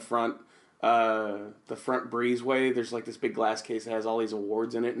walk in the front breezeway, there's like this big glass case that has all these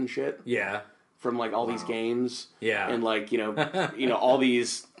awards in it and shit. Yeah. From like all these games. Yeah. And like, all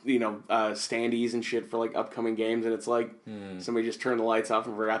these, standees and shit for like upcoming games, and it's like somebody just turned the lights off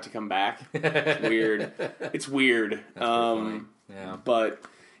and forgot to come back. It's weird. It's weird. Yeah. But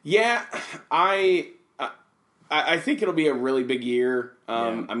yeah, I think it'll be a really big year.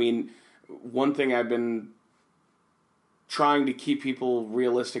 I mean, one thing I've been trying to keep people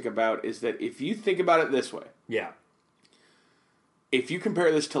realistic about is that if you think about it this way. Yeah. If you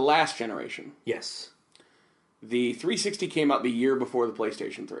compare this to last generation. Yes. The 360 came out the year before the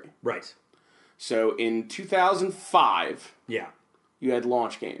PlayStation 3. Right. So in 2005, yeah, you had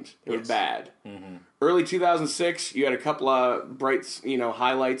launch games. They were bad. Mm-hmm. Early 2006, you had a couple of bright,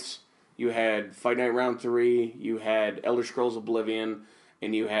 highlights. You had Fight Night Round 3, you had Elder Scrolls Oblivion,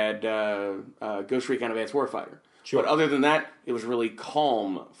 and you had Ghost Recon Advanced Warfighter. Sure. But other than that, it was really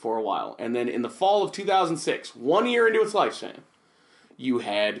calm for a while. And then in the fall of 2006, 1 year into its lifespan, you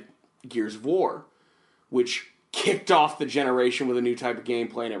had Gears of War, which kicked off the generation with a new type of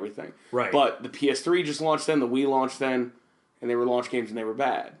gameplay and everything. Right. But the PS3 just launched then, the Wii launched then, and they were launch games and they were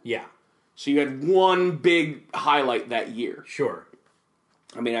bad. Yeah. So you had one big highlight that year. Sure.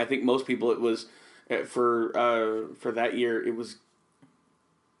 I mean, I think most people, it was, for that year, it was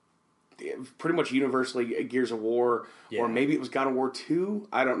pretty much universally Gears of War, or maybe it was God of War 2.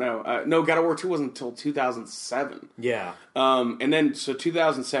 I don't know. No, God of War 2 wasn't until 2007. Yeah. And then, so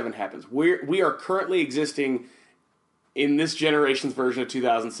 2007 happens. We are currently existing in this generation's version of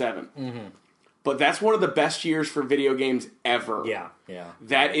 2007. Mm-hmm. But that's one of the best years for video games ever. Yeah, yeah.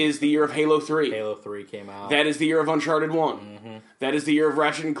 That is the year of Halo 3. Halo 3 came out. That is the year of Uncharted 1. Mm-hmm. That is the year of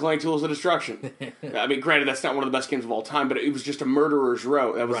Ratchet and Clank Tools of Destruction. I mean, granted, that's not one of the best games of all time, but it was just a murderer's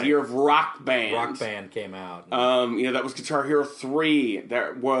row. That was the year of Rock Band. Rock Band came out. That was Guitar Hero 3.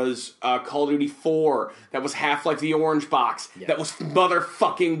 That was Call of Duty 4. That was Half-Life the Orange Box. Yeah. That was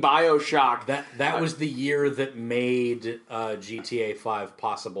motherfucking BioShock. That was the year that made GTA 5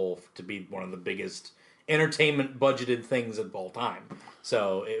 possible to be one of the biggest entertainment budgeted things of all time.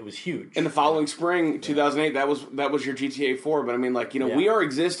 So it was huge. In the following spring, 2008, that was your GTA 4. But I mean, we are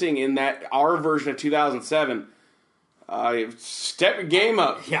existing in that our version of 2007. Step your game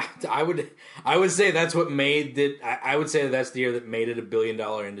up. Yeah, I would say that's what made it. I would say that's the year that made it a $1 billion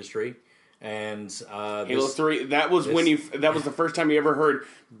industry. And Halo 3, that was the first time you ever heard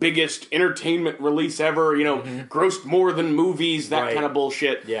biggest entertainment release ever, grossed more than movies, that kind of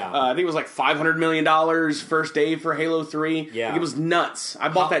bullshit. Yeah. I think it was like $500 million first day for Halo 3. Yeah. Like, it was nuts. I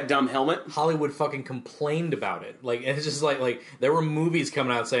bought that dumb helmet. Hollywood fucking complained about it. Like, it's just like there were movies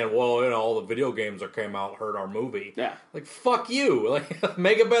coming out saying, well, all the video games that came out hurt our movie. Yeah. Like, fuck you. Like,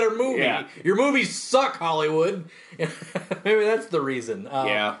 make a better movie. Yeah. Your movies suck, Hollywood. Maybe that's the reason.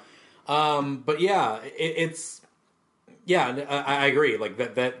 Yeah. But yeah, I agree. Like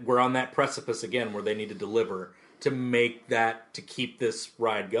that we're on that precipice again where they need to deliver to keep this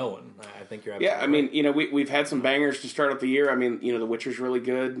ride going. I think you're absolutely right. I mean, we've had some bangers to start up the year. I mean, The Witcher's really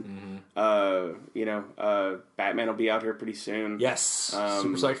good. Mm-hmm. Batman will be out here pretty soon. Yes.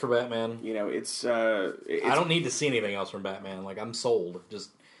 Super psyched for Batman. It's I don't need to see anything else from Batman. Like, I'm sold.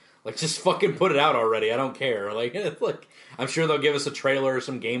 Just fucking put it out already. I don't care. Like, I'm sure they'll give us a trailer or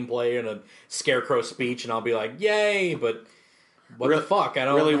some gameplay and a Scarecrow speech, and I'll be like, yay, but what the fuck? I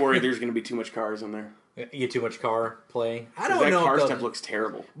don't really worry there's going to be too much cars in there. You too much car play? I don't know. That car stuff looks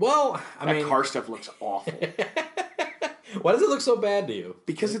terrible. Well, I mean... That car stuff looks awful. Why does it look so bad to you?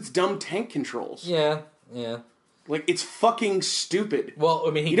 Because it's dumb tank controls. Yeah. Like, it's fucking stupid. Well,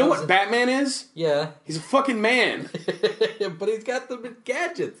 I mean, you know what Batman is? Yeah. He's a fucking man. But he's got the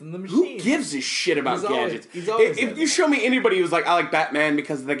gadgets and the machine. Who gives a shit about gadgets? He's always if you show me anybody who's like, I like Batman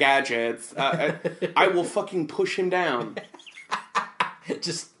because of the gadgets, I will fucking push him down.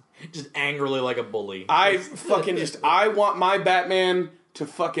 Just angrily like a bully. I want my Batman to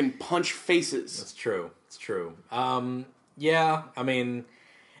fucking punch faces. That's true. It's true. Yeah, I mean...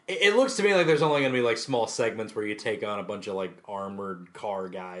 It looks to me like there's only going to be like small segments where you take on a bunch of like armored car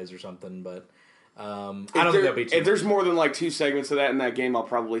guys or something, but I don't think that'll be too If there's more than like 2 segments of that in that game, I'll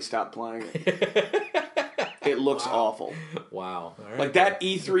probably stop playing it. It looks awful. Wow. All right, like that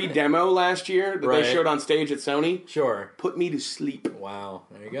E3 demo last year that they showed on stage at Sony. Sure. Put me to sleep. Wow.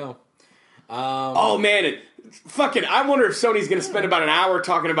 There you go. Oh man, I wonder if Sony's going to spend about an hour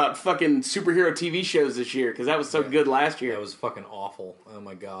talking about fucking superhero TV shows this year because that was so good last year. That was fucking awful. Oh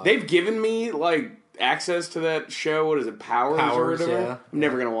my god. They've given me like access to that show. What is it, Powers or whatever? Yeah. I'm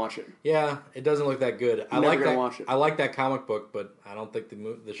never going to watch it. Yeah, it doesn't look that good. I'm never going to watch it. I like that comic book, but I don't think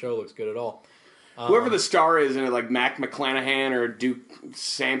the show looks good at all. Whoever the star is in it, like Mac McClanahan or Duke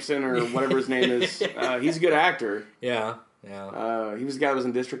Sampson or whatever his name is, he's a good actor. Yeah. He was the guy that was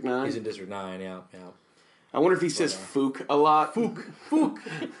in District 9. He's in District 9, yeah. I wonder if he says "fook" a lot. Fook.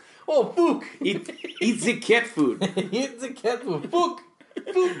 Oh, fook. Eat the cat food. Eat the cat food. Fook.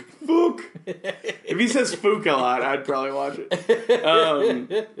 If he says "fook" a lot, I'd probably watch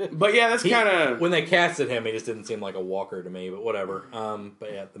it. But yeah, that's kind of... When they casted him, he just didn't seem like a Walker to me, but whatever.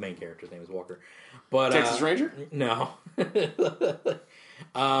 But yeah, the main character's name is Walker. But Texas Ranger? No.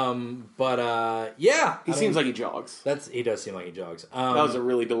 Yeah. He seems like he jogs. He does seem like he jogs. That was a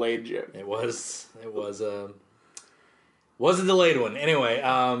really delayed joke. It was a delayed one. Anyway,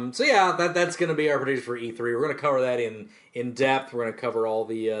 so yeah, that's going to be our predictions for E3. We're going to cover that in depth. We're going to cover all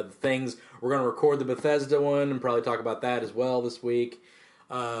the things. We're going to record the Bethesda one and probably talk about that as well this week.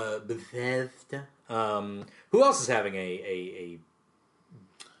 Bethesda. Who else is having a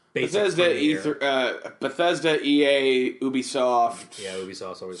Bethesda, Bethesda, EA, Ubisoft. Yeah,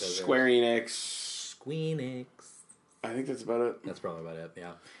 Ubisoft always has Square Enix. I think that's about it. That's probably about it,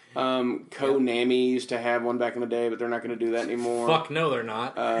 yeah. Konami used to have one back in the day, but they're not going to do that anymore. Fuck no, they're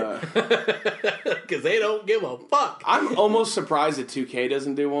not. Because they don't give a fuck. I'm almost surprised that 2K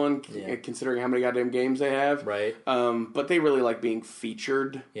doesn't do one, considering how many goddamn games they have. Right. But they really like being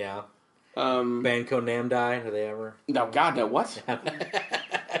featured. Yeah. Banco Namdai, do they ever? No, God, no, what?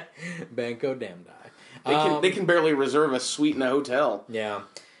 Banco Namdai. They can barely reserve a suite in a hotel. Yeah.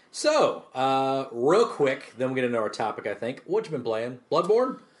 So, real quick, then we'll get into our topic, I think. What you been playing?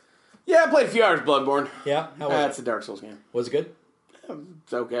 Bloodborne? Yeah, I played a few hours of Bloodborne. Yeah? How was it? It's a Dark Souls game. Was it good?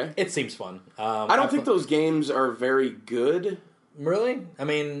 It's okay. It seems fun. I don't think those games are very good. Really? I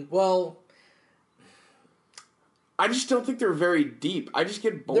mean, well... I just don't think they're very deep. I just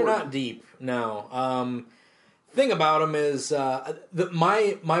get bored. They're not deep, no. Thing about them is...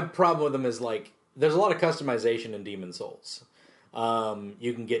 my problem with them is, like, there's a lot of customization in Demon Souls.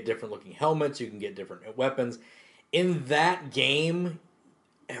 You can get different looking helmets, you can get different weapons. In that game,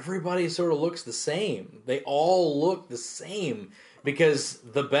 everybody sort of looks the same. They all look the same because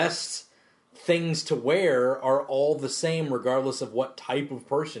the best things to wear are all the same regardless of what type of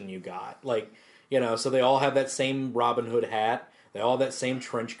person you got. Like, so they all have that same Robin Hood hat, they all have that same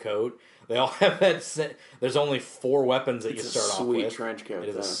trench coat. They all have that. There's only 4 weapons that you start off with. It's a sweet trench coat. It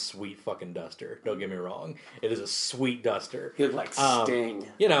is a sweet fucking duster. Don't get me wrong. It is a sweet duster. He looks like Sting.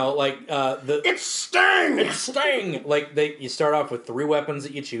 It's Sting. It's Sting. Like you start off with 3 weapons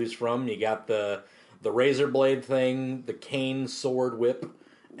that you choose from. You got the razor blade thing, the cane sword whip,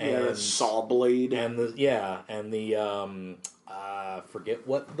 and the saw blade, and the forget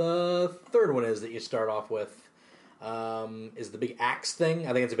what the third one is that you start off with. Is the big axe thing?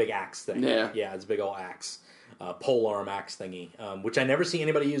 I think it's a big axe thing. Yeah, it's a big old axe. Polearm axe thingy, which I never see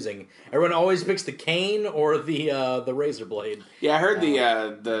anybody using. Everyone always picks the cane or the razor blade. Yeah, I heard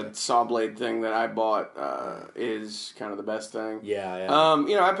the saw blade thing that I bought is kind of the best thing. Yeah.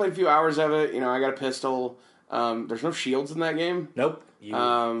 I played a few hours of it. I got a pistol. There's no shields in that game. Nope. You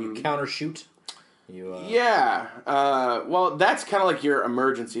counter shoot. Well, that's kind of like your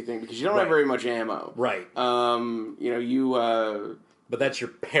emergency thing because you don't have very much ammo. Right. But that's your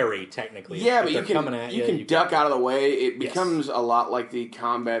parry, technically. Yeah, but you can duck out of the way. It becomes a lot like the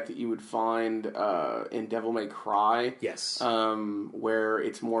combat that you would find in Devil May Cry. Yes. Where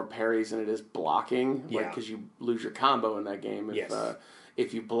it's more parries than it is blocking. Because you lose your combo in that game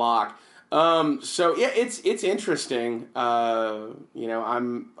if you block. So yeah, it's interesting.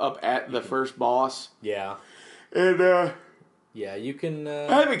 I'm up at the first boss. Yeah. And you can.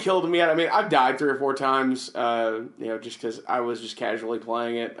 I haven't killed him yet. I mean, I've died 3 or 4 times. Just because I was just casually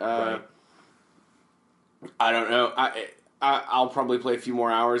playing it. Right. I don't know. I'll probably play a few more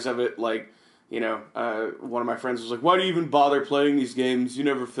hours of it. Like, one of my friends was like, "Why do you even bother playing these games? You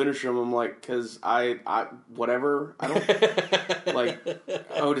never finish them." I'm like, "Cause I whatever. I don't like.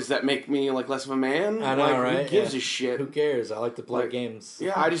 Oh, does that make me like less of a man? I know, like, right? Who gives a shit? Who cares? I like to play games.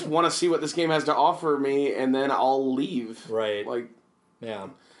 Yeah, I just want to see what this game has to offer me, and then I'll leave. Right. Like, yeah.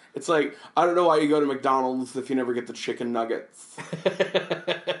 It's like, I don't know why you go to McDonald's if you never get the chicken nuggets.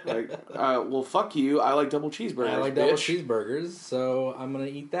 Well, fuck you. I like double cheeseburgers. I like double cheeseburgers, so I'm gonna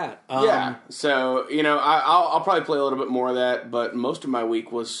eat that. Yeah. So I'll probably play a little bit more of that, but most of my week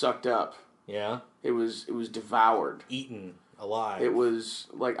was sucked up. Yeah. It was devoured. Eaten. alive. It was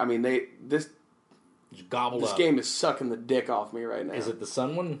like, I mean, this gobbled up. This game is sucking the dick off me right now. Is it the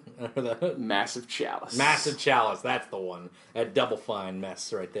Sun one? Or the Massive Chalice? Massive Chalice, that's the one. That Double Fine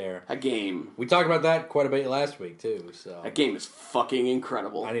mess right there. A game. We talked about that quite a bit last week too. So that game is fucking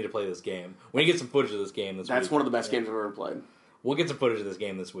incredible. I need to play this game. We need to get some footage of this game this week. That's one of the best games I've ever played. We'll get some footage of this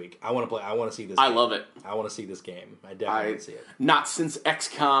game this week. I want to play. I want to see this. I game. love it. I want to see this game. I definitely want to see it. Not since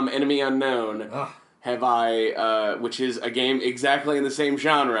XCOM: Enemy Unknown. Ugh. Have I, which is a game exactly in the same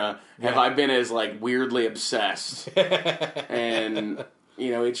genre, have I been as, like, weirdly obsessed. And, you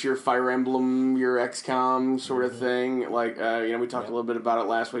know, it's your Fire Emblem, your XCOM sort of thing. Like, you know, we talked a little bit about it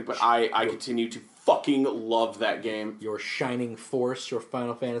last week, but I continue to fucking love that game. Your Shining Force, your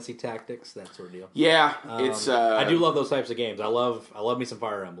Final Fantasy Tactics, that sort of deal. Yeah, it's... I do love those types of games. I love me some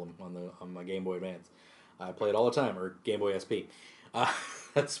Fire Emblem on my Game Boy Advance. I play it all the time, or Game Boy SP.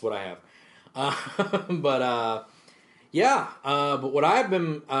 That's what I have. But what I've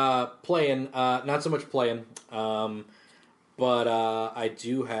been playing, not so much playing, but I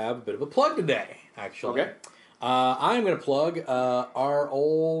do have a bit of a plug today, actually. Okay. I'm going to plug our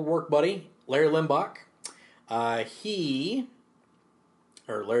old work buddy, Larry Limbach. Larry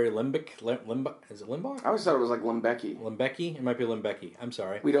Limbeck, is it Limbach? I always thought it was like Limbecky. Limbecky? It might be Limbecky. I'm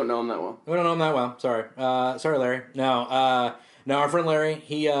sorry. We don't know him that well. We don't know him that well. Sorry. Sorry, Larry. No, our friend Larry,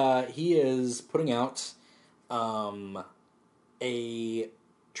 he is putting out a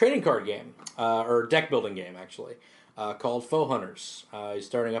trading card game, or deck building game, actually, called Foe Hunters. He's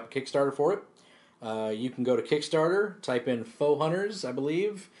starting up a Kickstarter for it. You can go to Kickstarter, type in Foe Hunters, I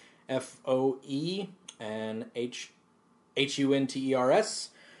believe, FOE and HUNTERS.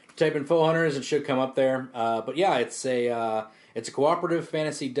 Type in Foe Hunters, it should come up there. But yeah, it's a cooperative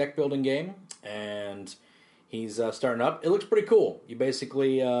fantasy deck building game, and he's starting up. It looks pretty cool. You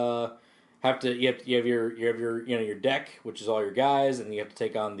basically have your deck, which is all your guys, and you have to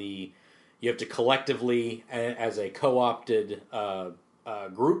take on you have to collectively, as a co-opted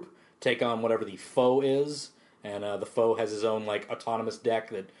group, take on whatever the foe is, and the foe has his own like autonomous deck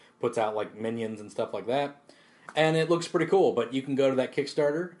that puts out like minions and stuff like that. And it looks pretty cool, but you can go to that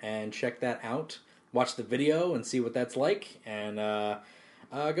Kickstarter and check that out, watch the video and see what that's like, and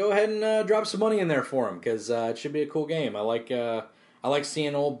go ahead and drop some money in there for him, because it should be a cool game. I like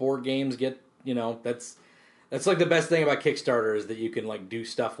seeing old board games get, that's like the best thing about Kickstarter is that you can like do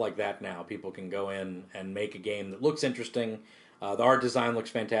stuff like that now. People can go in and make a game that looks interesting. The art design looks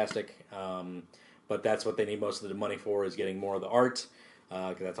fantastic, but that's what they need most of the money for, is getting more of the art,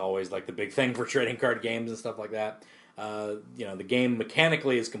 because that's always like the big thing for trading card games and stuff like that. The game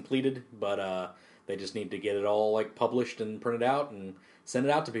mechanically is completed, but they just need to get it all like published and printed out and send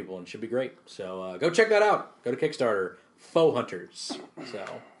it out to people, and it should be great. So go check that out. Go to Kickstarter, Foe Hunters. So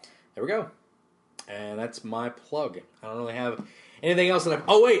there we go. And that's my plug. I don't really have anything else that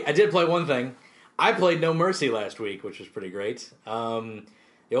Oh, wait, I did play one thing. I played No Mercy last week, which was pretty great. Speaking of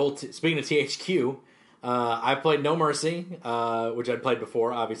THQ, I played No Mercy, which I'd played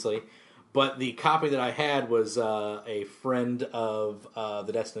before, obviously. But the copy that I had was a friend of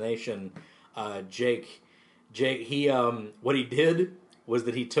the Destination, Jake. He what he did was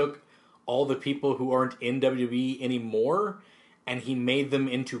that he took all the people who aren't in WWE anymore, and he made them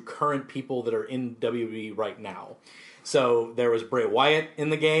into current people that are in WWE right now. So there was Bray Wyatt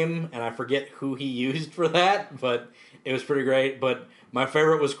in the game, and I forget who he used for that, but it was pretty great. But my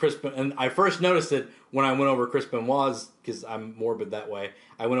favorite was Chris, and I first noticed it when I went over Chris Benoit's, because I'm morbid that way.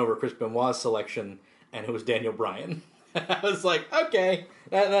 I went over Chris Benoit's selection, and it was Daniel Bryan. I was like, okay,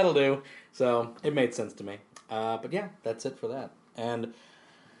 that'll do. So it made sense to me. But yeah, that's it for that. And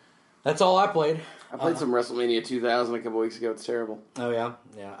that's all I played. I played some WrestleMania 2000 a couple weeks ago. It's terrible. Oh, yeah?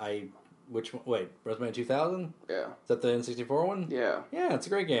 Yeah, Which one? Wait, WrestleMania 2000? Yeah. Is that the N64 one? Yeah. Yeah, it's a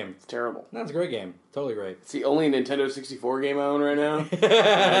great game. It's terrible. No, it's a great game. Totally great. It's the only Nintendo 64 game I own right now. I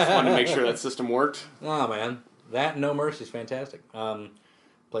just wanted to make sure that system worked. Oh, man. That and No Mercy is fantastic. Played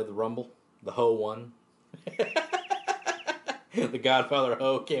the Rumble. The Ho won. The Godfather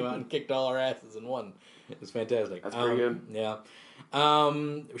Ho came out and kicked all our asses and won. It was fantastic. That's pretty good. Yeah.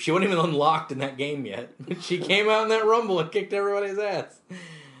 She wasn't even unlocked in that game yet. She came out in that Rumble and kicked everybody's ass.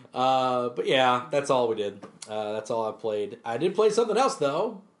 But yeah, that's all we did. That's all I played. I did play something else,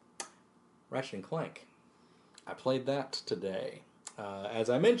 though. Ratchet and Clank. I played that today. As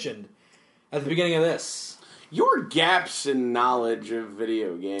I mentioned at the beginning of this. Your gaps in knowledge of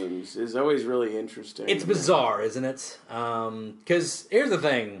video games is always really interesting. It's bizarre, isn't it? Because here's the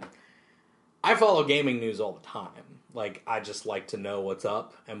thing. I follow gaming news all the time. Like, I just like to know what's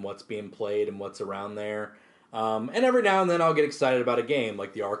up and what's being played and what's around there. And every now and then I'll get excited about a game,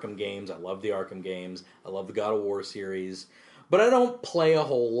 like the Arkham games. I love the Arkham games. I love the God of War series. but I don't play a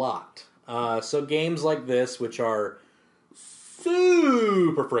whole lot. So games like this, which are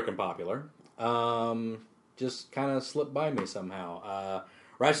super frickin' popular, just kind of slipped by me somehow.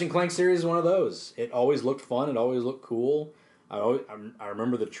 Ratchet and Clank series is one of those. It always looked fun. It always looked cool. I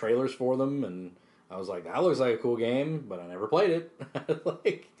remember the trailers for them, and I was like, that looks like a cool game, but I never played it.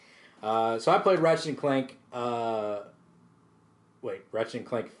 So I played Ratchet and Clank. Ratchet and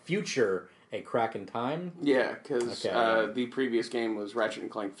Clank Future, A Crack in Time. Yeah, because the previous game was Ratchet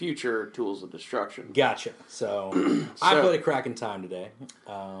and Clank Future, Tools of Destruction. Gotcha. So I played A Crack in Time today,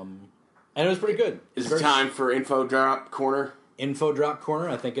 and it was pretty good. Is it time for Info Drop Corner? Info Drop Corner?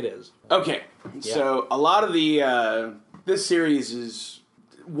 I think it is. Okay, so a lot of the this series is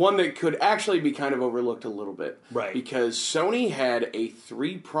one that could actually be kind of overlooked a little bit, right? Because Sony had a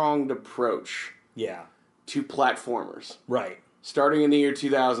 3-pronged approach, to platformers, right? Starting in the year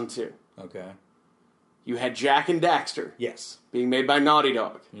 2002. Okay. You had Jak and Daxter, yes, being made by Naughty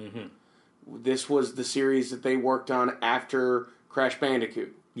Dog. Mm-hmm. This was the series that they worked on after Crash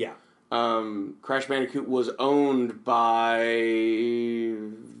Bandicoot. Yeah. Crash Bandicoot was owned by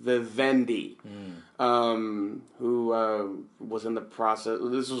Vivendi, who was in the process.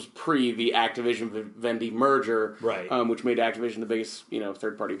 This was pre the Activision Vivendi merger, right? Which made Activision the biggest,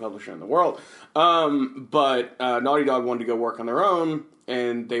 third-party publisher in the world. But Naughty Dog wanted to go work on their own,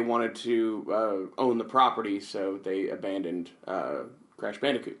 and they wanted to own the property, so they abandoned Crash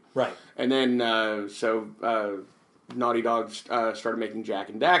Bandicoot. Right. And then Naughty Dog started making Jak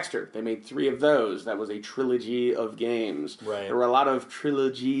and Daxter. They made 3 of those. That was a trilogy of games. Right. There were a lot of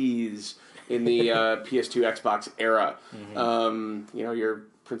trilogies in the PS2 Xbox era. Mm-hmm. Your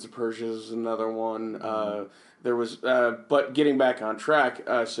Prince of Persia is another one. There was, but getting back on track,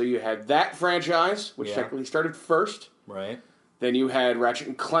 so you had that franchise, which technically started first. Right. Then you had Ratchet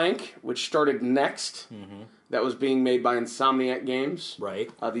and Clank, which started next. Mm-hmm. That was being made by Insomniac Games.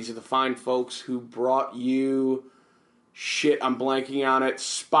 Right. These are the fine folks who brought you... I'm blanking on it.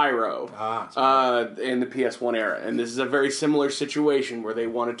 Spyro. In the PS1 era. And this is a very similar situation where they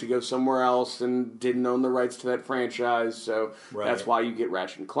wanted to go somewhere else and didn't own the rights to that franchise, so that's why you get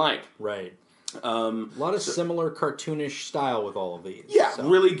Ratchet and Clank. Right. A lot of similar cartoonish style with all of these. Yeah,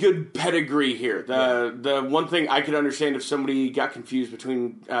 really good pedigree here. The one thing I could understand if somebody got confused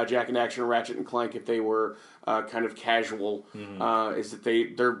between Jak and Daxter and Ratchet and Clank if they were kind of casual, is that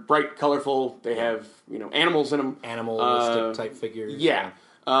they're bright, colorful. They have animals in them, animalistic type figures. Yeah.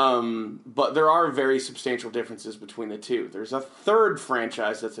 But there are very substantial differences between the two. There's a third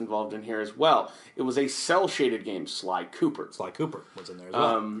franchise that's involved in here as well. It was a cell-shaded game, Sly Cooper. Sly Cooper was in there as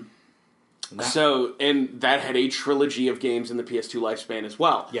well. And that had a trilogy of games in the PS2 lifespan as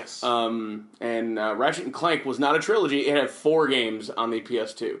well. Yes. And Ratchet and Clank was not a trilogy. It had 4 games on the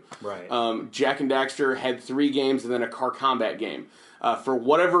PS2. Right. Jak and Daxter had 3 games and then a car combat game. For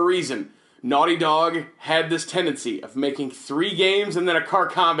whatever reason, Naughty Dog had this tendency of making 3 games and then a car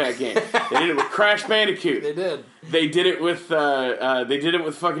combat game. They did it with Crash Bandicoot. They did. They did it with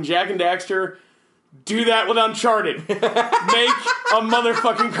fucking Jak and Daxter. Do that with Uncharted. Make a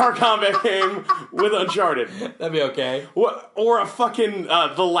motherfucking car combat game with Uncharted. That'd be okay. What, or a fucking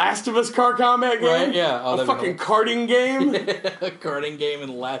The Last of Us car combat game? Right, yeah. A fucking karting game? A karting game in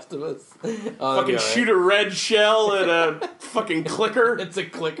The Last of Us. Fucking shoot a red shell at a fucking clicker? It's a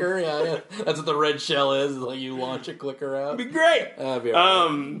clicker, yeah. That's what the red shell is. Like you launch a clicker out. It'd be great. That'd be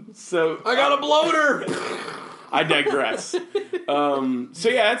alright. So I got a bloater! I digress.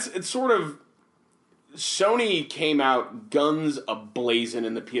 It's sort of... Sony came out guns a-blazing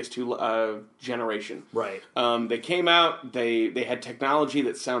in the PS2 generation. Right. They came out, they had technology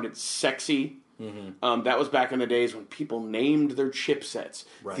that sounded sexy. Mm-hmm. That was back in the days when people named their chipsets.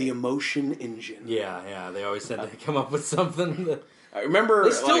 Right. The Emotion Engine. Yeah. They always said they'd come up with something that... I remember...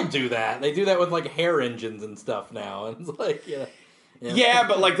 They still do that. They do that with, hair engines and stuff now. And it's like, Yeah,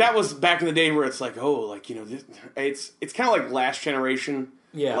 but, that was back in the day where it's like, it's kind of like last generation.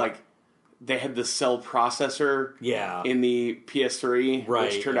 Yeah. They had the cell processor in the PS3,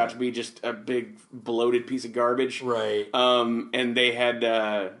 which turned out to be just a big bloated piece of garbage. Right. And they had,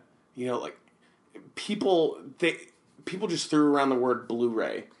 people just threw around the word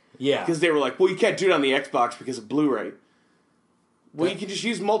Blu-ray. Yeah. Because they were like, well, you can't do it on the Xbox because of Blu-ray. Well, you can just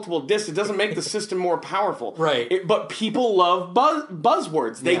use multiple discs. It doesn't make the system more powerful. Right. But people love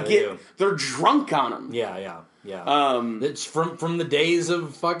buzzwords. They're drunk on them. Yeah. It's from the days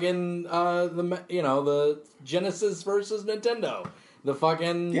of fucking the Genesis versus Nintendo. The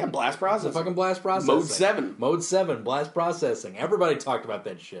fucking blast processing. The fucking blast processing. Mode 7 blast processing. Everybody talked about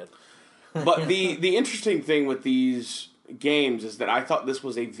that shit. But the interesting thing with these games is that I thought this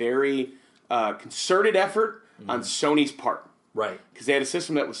was a very concerted effort on Sony's part. Right. Because they had a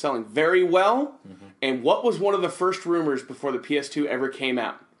system that was selling very well. Mm-hmm. And what was one of the first rumors before the PS2 ever came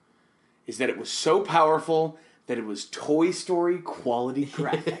out? Is that it was so powerful that it was Toy Story quality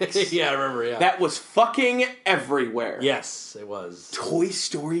graphics. Yeah, I remember, yeah. That was fucking everywhere. Yes, it was. Toy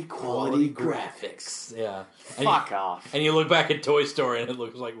Story quality graphics. Yeah. Fuck off. And you look back at Toy Story and it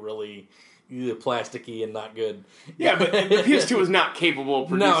looks like really plasticky and not good. Yeah, but the PS2 was not capable of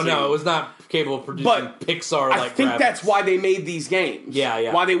producing... No, it was not capable of producing Pixar-like graphics. I think that's why they made these games.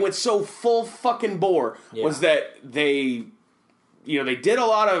 Yeah. Why they went so full fucking bore was that they did a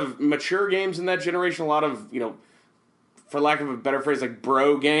lot of mature games in that generation, a lot of, for lack of a better phrase, like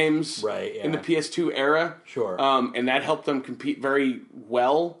bro games in the PS2 era. Sure. And that helped them compete very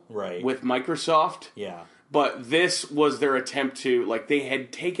well with Microsoft. Yeah. But this was their attempt to, they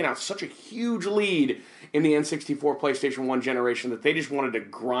had taken out such a huge lead in the N64 PlayStation 1 generation that they just wanted to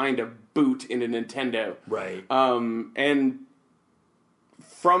grind a boot into Nintendo. Right. And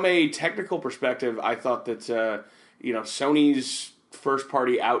from a technical perspective, I thought that, Sony's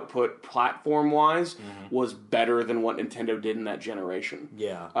first-party output platform-wise was better than what Nintendo did in that generation.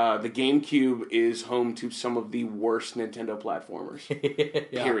 Yeah. The GameCube is home to some of the worst Nintendo platformers.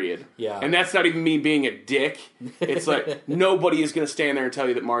 Period. Yeah. And that's not even me being a dick. It's like, nobody is going to stand there and tell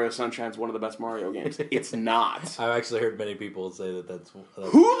you that Mario Sunshine is one of the best Mario games. It's not. I've actually heard many people say that that's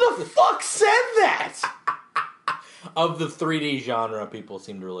Who the fuck said that? Of the 3D genre, people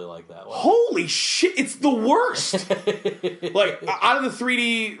seem to really like that one. Holy shit, it's the worst! Out of the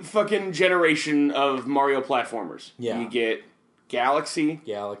 3D fucking generation of Mario platformers, you get Galaxy,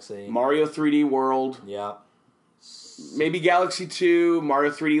 Mario 3D World, maybe Galaxy 2, Mario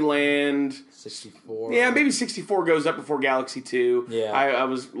 3D Land, 64. Yeah, maybe 64 goes up before Galaxy 2. Yeah. I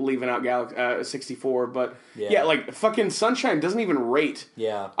was leaving out 64, but fucking Sunshine doesn't even rate.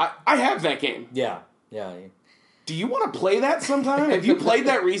 Yeah. I have that game. Yeah. Do you want to play that sometime? Have you played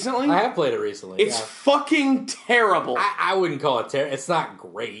that recently? I have played it recently. It's fucking terrible. I wouldn't call it terrible. It's not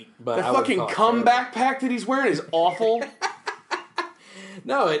great, but the fucking comeback pack that he's wearing is awful.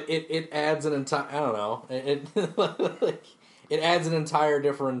 No, it adds an entire... I don't know. It adds an entire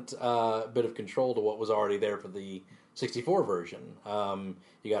different bit of control to what was already there for the 64 version.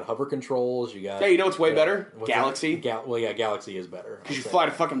 You got hover controls, you got... Yeah, you know what's way better? Galaxy. Galaxy is better. Because you fly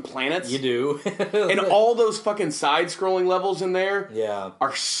to fucking planets. You do. And all those fucking side-scrolling levels in there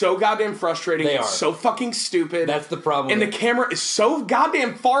are so goddamn frustrating. They are. So fucking stupid. That's the problem. And the camera is so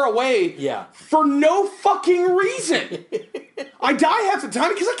goddamn far away for no fucking reason. I die half the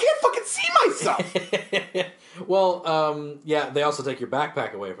time because I can't fucking see myself. Well, they also take your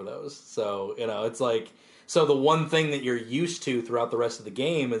backpack away for those. So, it's like... So the one thing that you're used to throughout the rest of the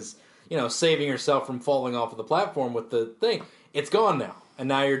game is, saving yourself from falling off of the platform with the thing. It's gone now. And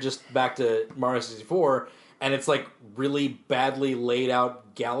now you're just back to Mario 64, and it's like really badly laid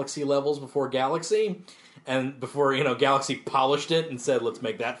out Galaxy levels before Galaxy. And before, Galaxy polished it and said, let's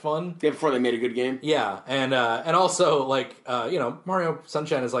make that fun. Yeah, before they made a good game. Yeah, and also, Mario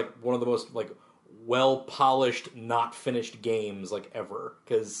Sunshine is, one of the most, well-polished, not finished games, ever.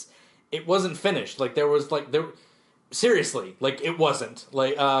 Because... it wasn't finished. Seriously, it wasn't.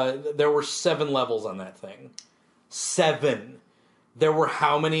 There were 7 levels on that thing. 7. There were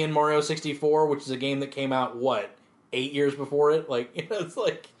how many in Mario 64, which is a game that came out, 8 years before it? It's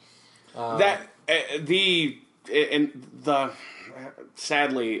like...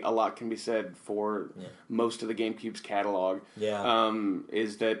 sadly, a lot can be said for most of the GameCube's catalog. Yeah.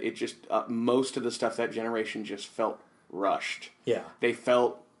 Is that it just... most of the stuff that generation just felt rushed. Yeah. They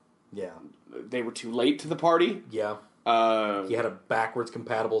felt... Yeah. They were too late to the party. Yeah. He had a backwards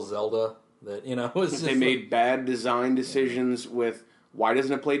compatible Zelda that, was they made bad design decisions with why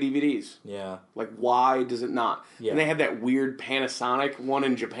doesn't it play DVDs? Yeah. Why does it not? Yeah. And they had that weird Panasonic one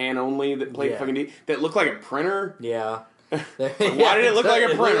in Japan only that played fucking DVD that looked like a printer. Yeah. Why did it look like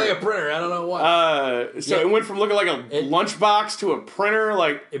a printer? It looked like a printer. I don't know why. It went from looking like a lunchbox to a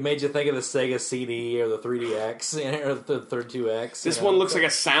printer. It made you think of the Sega CD or the 3DX or the 32X. This one looks like a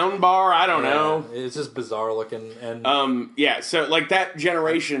sound bar. I don't know. It's just bizarre looking. And so that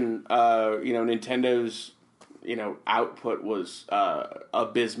generation, Nintendo's output was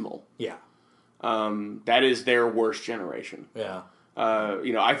abysmal. Yeah. That is their worst generation. Yeah.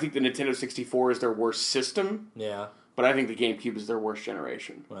 I think the Nintendo 64 is their worst system. Yeah. But I think the GameCube is their worst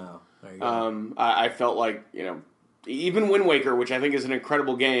generation. Wow. There you go. I felt like, even Wind Waker, which I think is an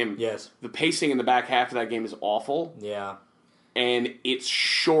incredible game. Yes. The pacing in the back half of that game is awful. Yeah. And it's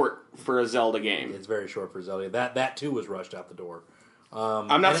short for a Zelda game. It's very short for Zelda. That too was rushed out the door.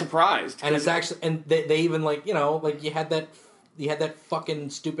 I'm not surprised. And it's actually, and they even you had that fucking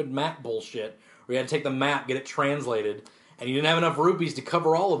stupid map bullshit where you had to take the map, get it translated, and you didn't have enough rupees to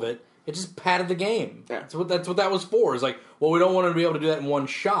cover all of it, it just padded the game. Yeah. That's what that was for. It's like, well, we don't want to be able to do that in one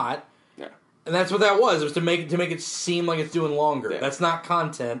shot. Yeah. And that's what that was. It was to make it seem like it's doing longer. Yeah. That's not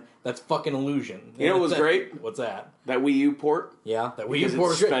content. That's fucking illusion. You know what was great? What's that? That Wii U port? Yeah, that Wii Because U port it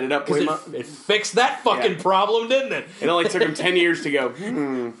was great. sped it up way much. It fixed that fucking problem, didn't it? It only took him 10 years to go,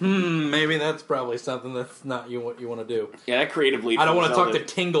 Maybe that's probably something that's not what you want to do. Yeah, that creative lead I don't for want the to talk Zelda.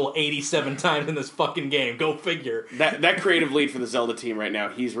 to Tingle 87 times in this fucking game. Go figure. That creative lead for the Zelda team right now,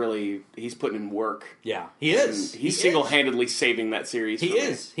 he's putting in work. Yeah, he is. He's single-handedly saving that series. He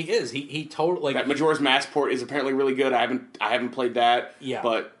is. He totally... That Majora's Mask port is apparently really good. I haven't played that. Yeah.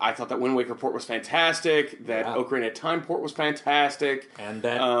 But I thought that Wind Waker port was fantastic. That Ocarina of Time port was fantastic. And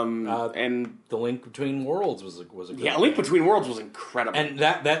that and the Link Between Worlds was a good Link Between Worlds was incredible. And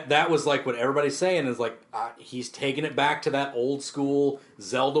that was like what everybody's saying is like he's taking it back to that old school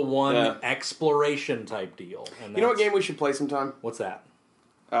Zelda 1 exploration type deal. And you know what game we should play sometime? What's that?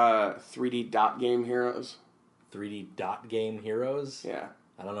 3D Dot Game Heroes. 3D Dot Game Heroes? Yeah.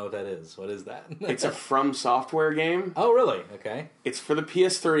 I don't know what that is. What is that? It's a From Software game. Oh, really? Okay. It's for the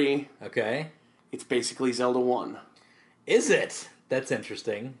PS3. Okay. It's basically Zelda 1. Is it? That's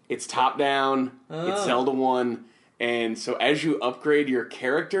interesting. It's top down. It's Zelda 1. And so as you upgrade your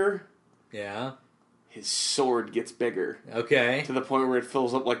character, yeah, his sword gets bigger. Okay. To the point where it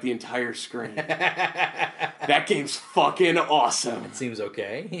fills up like the entire screen. That game's fucking awesome. It seems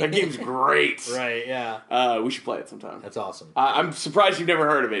okay. That game's great. Right, yeah. We should play it sometime. That's awesome. I'm surprised you've never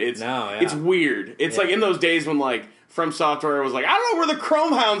heard of it. It's weird. It's like in those days when like From Software was like, I don't know, we're the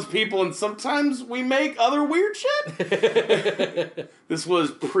Chrome Hounds people, and sometimes we make other weird shit. This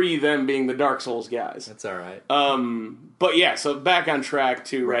was pre them being the Dark Souls guys. That's all right. But yeah, so back on track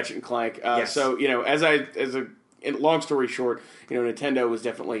to Ratchet and Clank. Yes. So long story short, Nintendo was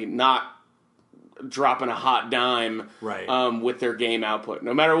definitely not dropping a hot dime with their game output.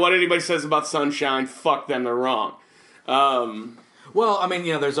 No matter what anybody says about Sunshine, fuck them, they're wrong. Well, I mean,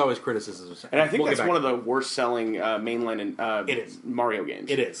 there's always criticisms. And I think that's one of the worst selling mainline it is. Mario games.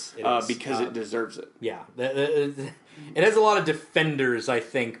 It is. Because it deserves it. Yeah. It has a lot of defenders, I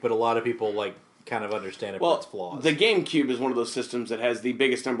think, but a lot of people kind of understand it for its flaws. The GameCube is one of those systems that has the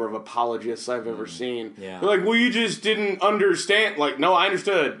biggest number of apologists I've ever seen. Yeah. They're like, well, you just didn't understand. Like, no, I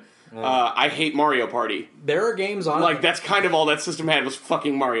understood. I hate Mario Party. There are games on it. That's kind of all that system had was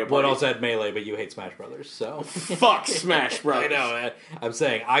fucking Mario Party. Well, it also had Melee, but you hate Smash Brothers, so... Fuck Smash Brothers. I know. I'm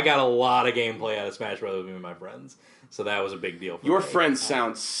saying, I got a lot of gameplay out of Smash Brothers with me and my friends, so that was a big deal for Your me. friends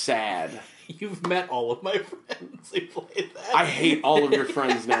sound sad. You've met all of my friends who played that. I hate all of your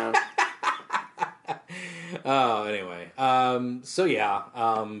friends now. Oh, anyway. So yeah.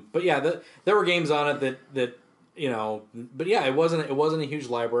 But yeah, there were games on it that but yeah, it wasn't a huge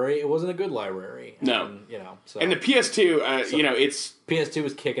library. It wasn't a good library. No. And, so. And the PS2, it's... PS2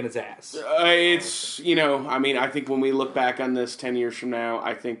 was kicking its ass. I think when we look back on this 10 years from now,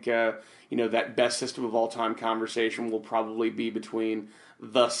 I think, that best system of all time conversation will probably be between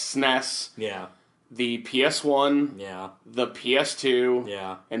the SNES, the PS1, the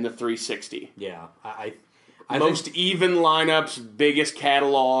PS2, and the 360. Yeah. I most even lineups, biggest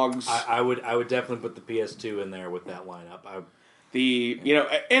catalogs. I would definitely put the PS2 in there with that lineup. I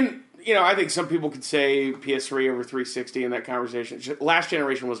think some people could say PS3 over 360 in that conversation. Last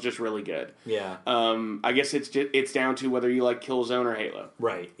generation was just really good. Yeah. I guess it's down to whether you like Killzone or Halo.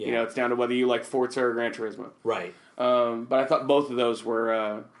 Right. Yeah. It's down to whether you like Forza or Gran Turismo. Right. But I thought both of those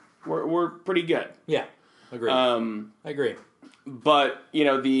were pretty good. Yeah. Agreed. I agree. But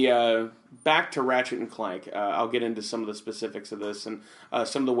the back to Ratchet and Clank, I'll get into some of the specifics of this and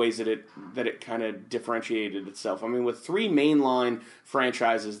some of the ways that it kind of differentiated itself. I mean, with three mainline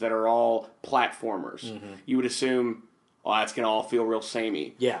franchises that are all platformers, you would assume, that's going to all feel real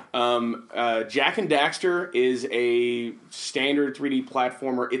samey. Yeah. Jak and Daxter is a standard 3D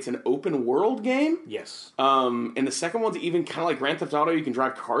platformer. It's an open world game. Yes. And the second one's even kind of like Grand Theft Auto. You can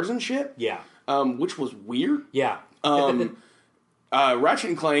drive cars and shit. Yeah. Which was weird. Yeah. Ratchet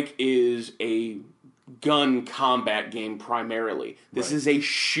and Clank is a gun combat game primarily. This is a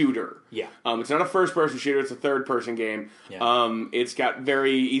shooter. Yeah. It's not a first-person shooter. It's a third-person game. Yeah. It's got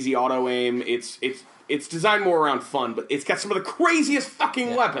very easy auto-aim. It's designed more around fun, but it's got some of the craziest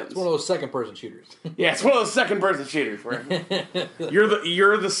fucking weapons. It's one of those second-person shooters. Yeah, it's one of those second-person shooters where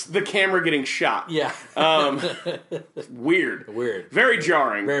you're the camera getting shot. Yeah. Weird. Very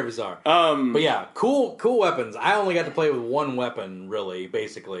jarring. Very bizarre. But yeah, cool weapons. I only got to play with one weapon, really,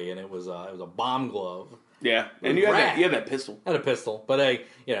 basically, and it was a bomb glove. Yeah, and you had that pistol. I had a pistol, but it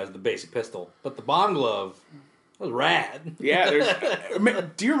was the basic pistol. But the bomb glove, That was rad. Yeah,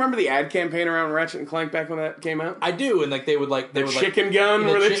 do you remember the ad campaign around Ratchet and Clank back when that came out? I do, and they would the chicken gun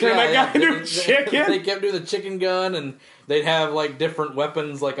where they turn that guy into a chicken. They kept doing the chicken gun, and they'd have different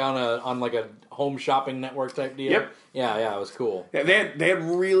weapons on a home shopping network type deal. Yep. Yeah, it was cool. Yeah, they had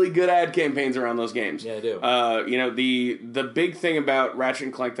really good ad campaigns around those games. Yeah, they do. The big thing about Ratchet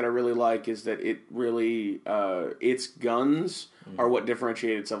and Clank that I really like is that it really its guns are what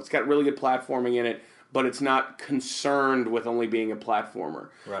differentiate itself. It's got really good platforming in it, but it's not concerned with only being a platformer.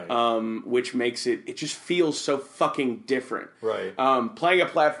 Right. Which makes it just feels so fucking different. Right. Playing a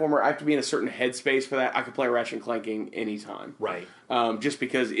platformer, I have to be in a certain headspace for that. I could play Ratchet and Clank anytime. Right. Just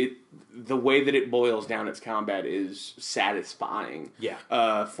because the way that it boils down its combat is satisfying.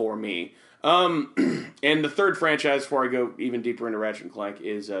 Yeah. For me. And the third franchise, before I go even deeper into Ratchet and Clank,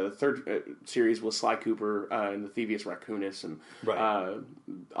 is the third series with Sly Cooper and the Thievius Raccoonus and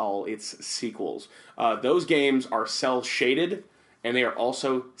all its sequels. Those games are cel-shaded, and they are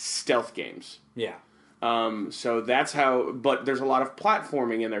also stealth games. Yeah. So that's how, but there's a lot of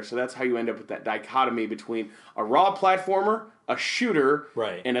platforming in there, so that's how you end up with that dichotomy between a raw platformer, a shooter,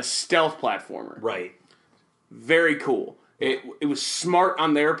 and a stealth platformer. Right. Very cool. It was smart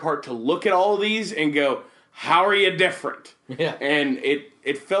on their part to look at all of these and go, how are you different? Yeah. And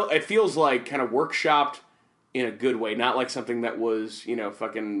it feels like kind of workshopped in a good way, not like something that was,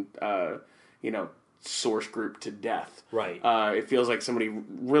 source group to death. Right. It feels like somebody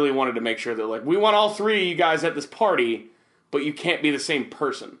really wanted to make sure that we want all three of you guys at this party, but you can't be the same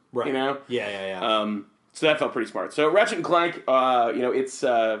person. Right. You know? Yeah. So that felt pretty smart. So Ratchet and Clank, it's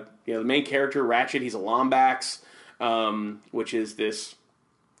the main character, Ratchet, he's a Lombax. Which is this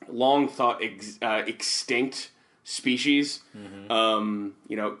long thought extinct species.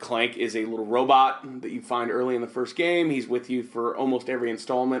 Mm-hmm. Clank is a little robot that you find early in the first game. He's with you for almost every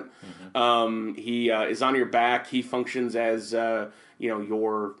installment. Mm-hmm. He is on your back. He functions as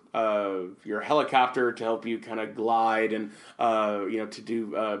your helicopter to help you kind of glide and to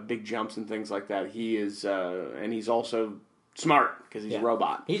do big jumps and things like that. He is and he's also smart because he's a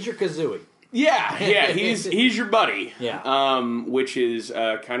robot. He's your Kazooie. Yeah, he's your buddy. Yeah. Which is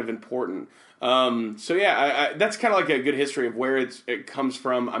kind of important. That's kind of like a good history of where it comes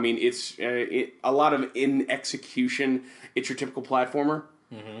from. I mean, it's a lot of in execution. It's your typical platformer.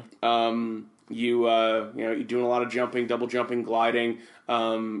 Mm-hmm. You're doing a lot of jumping, double jumping, gliding.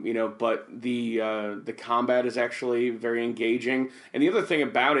 But the combat is actually very engaging. And the other thing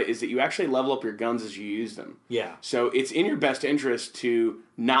about it is that you actually level up your guns as you use them. Yeah. So it's in your best interest to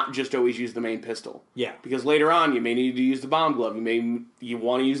not just always use the main pistol. Yeah. Because later on, you may need to use the bomb glove. You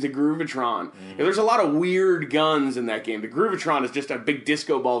want to use the Groovatron. Mm-hmm. There's a lot of weird guns in that game. The Groovatron is just a big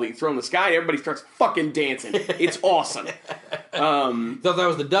disco ball that you throw in the sky and everybody starts fucking dancing. It's awesome. Thought that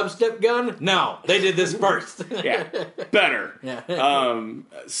was the dubstep gun? No, they did this first. Yeah, better. Yeah.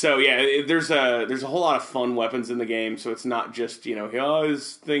 There's a whole lot of fun weapons in the game, so it's not just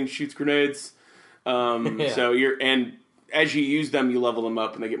this thing shoots grenades. And as you use them, you level them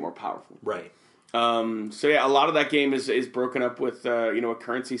up and they get more powerful. Right. A lot of that game is broken up with a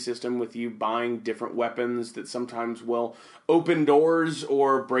currency system with you buying different weapons that sometimes will open doors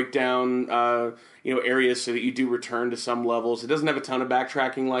or break down areas so that you do return to some levels. It doesn't have a ton of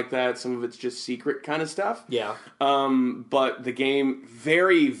backtracking like that. Some of it's just secret kind of stuff. Yeah. But the game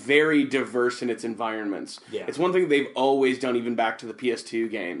very, very diverse in its environments. Yeah. It's one thing they've always done, even back to the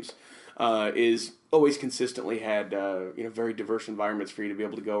PS2 games, is always consistently had very diverse environments for you to be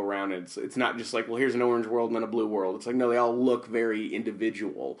able to go around. And it's not just like, well, here's an orange world and then a blue world. It's like, no, they all look very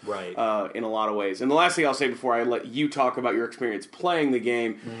individual, right? In a lot of ways. And the last thing I'll say before I let you talk about your experience playing the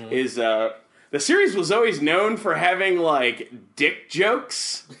game is the series was always known for having dick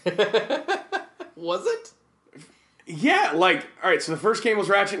jokes. Was it? Yeah, all right. So the first game was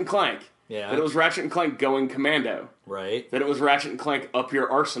Ratchet and Clank. Yeah. Then it was Ratchet and Clank Going Commando. Right. Then it was Ratchet and Clank Up Your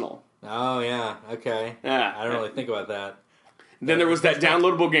Arsenal. Oh, yeah. Okay. Yeah. I don't really think about that. Then there was that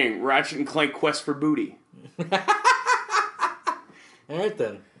downloadable game, Ratchet and Clank Quest for Booty. All right,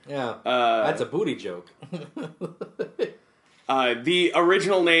 then. Yeah. That's a booty joke. The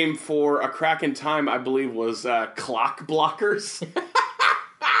original name for A Crack in Time, I believe, was Clock Blockers.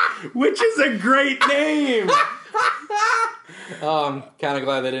 Which is a great name! I'm kind of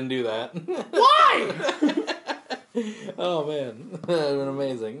glad they didn't do that. Why? Oh, man. That would have been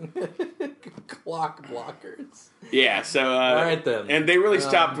amazing. Clock blockers. Yeah, so... all right, then. And they really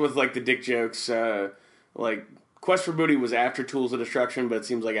stopped with, the dick jokes, Quest for Booty was after Tools of Destruction, but it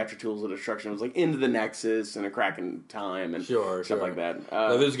seems like after Tools of Destruction it was like Into the Nexus and A Crack in Time and stuff like that.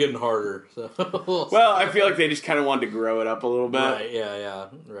 This is getting harder. So. Well, I feel like they just kind of wanted to grow it up a little bit. Right, yeah,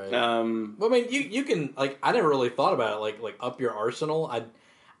 right. Well, I mean, you can, like, I never really thought about it, like up your arsenal.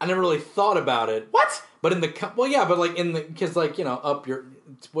 I never really thought about it. What? But because, like, you know, up your,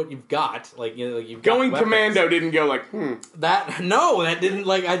 it's what you've got. Like, you know, like you've got Going weapons. Commando didn't go like, That didn't,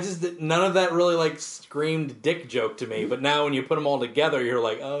 like, none of that really, like, screamed dick joke to me. But now when you put them all together, you're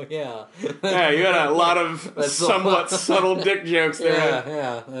like, oh, yeah. Yeah, you had a lot of somewhat subtle dick jokes there.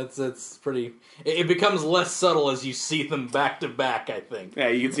 Yeah, it's pretty, it becomes less subtle as you see them back to back, I think. Yeah,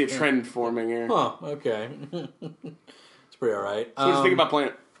 you can see a trend forming here. Huh, okay. It's pretty alright. So what do you think about playing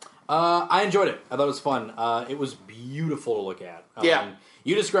it? I enjoyed it. I thought it was fun. It was beautiful to look at. Yeah.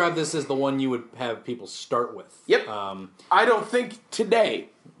 You described this as the one you would have people start with. Yep. I don't think today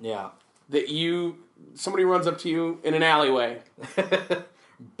that somebody runs up to you in an alleyway.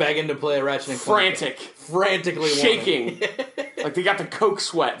 Begging to play a Ratchet and Clank. Frantically shaking. Like they got the coke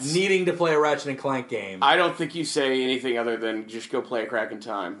sweats. Needing to play a Ratchet and Clank game. I don't think you say anything other than just go play A Crack in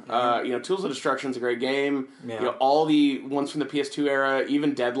Time. Tools of Destruction is a great game. Yeah. You know, all the ones from the PS2 era,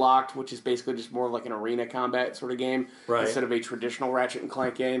 even Deadlocked, which is basically just more like an arena combat sort of game instead of a traditional Ratchet and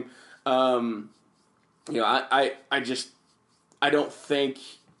Clank game. I don't think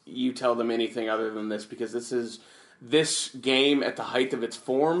you tell them anything other than this because this game at the height of its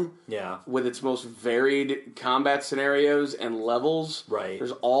form, with its most varied combat scenarios and levels. Right.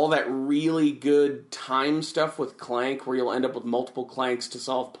 There's all that really good time stuff with Clank, where you'll end up with multiple Clanks to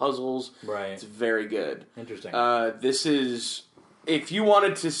solve puzzles. Right. It's very good. Interesting. This is, if you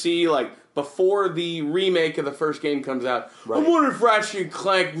wanted to see, like, before the remake of the first game comes out, I wonder if Ratchet and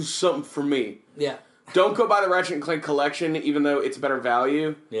Clank was something for me. Yeah. Don't go buy the Ratchet and Clank collection, even though it's better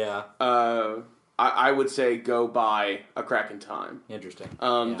value. Yeah. I would say go buy A Crack in Time. Interesting.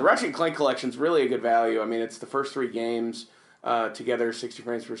 The Ratchet and Clank collection is really a good value. I mean, it's the first 3 games together, 60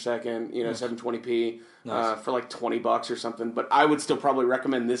 frames per second, 720p for like $20 or something. But I would still probably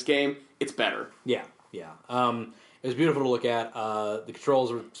recommend this game. It's better. Yeah. It was beautiful to look at. The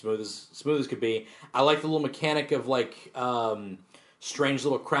controls were smooth as could be. I like the little mechanic of like strange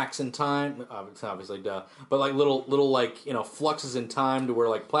little cracks in time. Obviously, duh. But like little like fluxes in time to where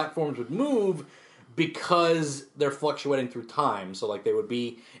like platforms would move. Because they're fluctuating through time, so like they would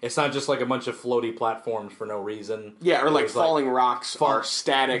be. It's not just like a bunch of floaty platforms for no reason. Yeah, or like falling rocks are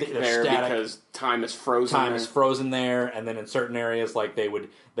static because time is frozen. Time is frozen there, and then in certain areas, like they would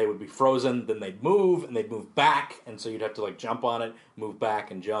be frozen. Then they'd move, and they'd move back, and so you'd have to like jump on it, move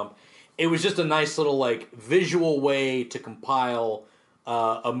back, and jump. It was just a nice little like visual way to compile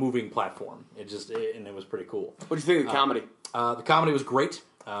a moving platform. And it was pretty cool. What do you think of the comedy? The comedy was great.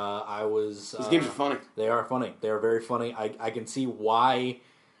 These games are funny. They are funny. They are very funny. I can see why,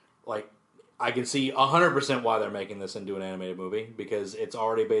 I can see 100% why they're making this into an animated movie because it's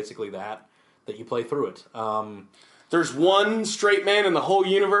already basically that you play through it. There's one straight man in the whole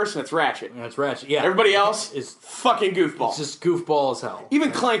universe, and it's Ratchet. Yeah. Everybody else is fucking goofball. It's just goofball as hell.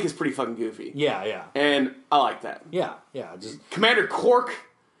 Even Clank is pretty fucking goofy. Yeah. And I like that. Yeah. Commander Quark.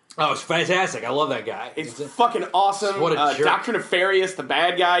 Oh, it's fantastic. I love that guy. It's fucking awesome. What a jerk. Dr. Nefarious, the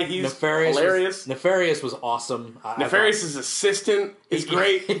bad guy, he's hilarious. Nefarious was awesome. Nefarious's assistant is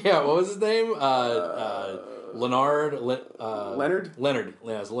great. Yeah, what was his name? Leonard? Leonard? Leonard.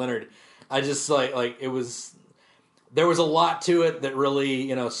 Yeah, it was Leonard. I just, like it was... There was a lot to it that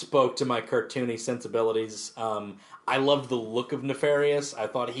really, spoke to my cartoony sensibilities. I loved the look of Nefarious. I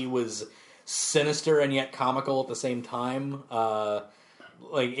thought he was sinister and yet comical at the same time.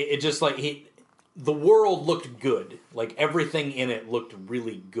 The world looked good. Like, everything in it looked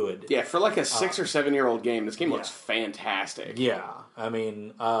really good. Yeah, for like a 6 or 7 year old game, this game looks fantastic. Yeah, I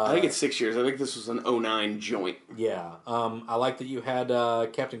mean... I think it's 6 years. I think this was an 09 joint. Yeah. I like that you had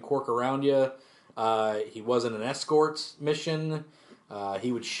Captain Quark around you. He wasn't an escort mission.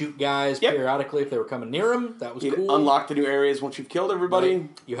 He would shoot guys periodically if they were coming near him. That was cool. Unlock the new areas once you've killed everybody.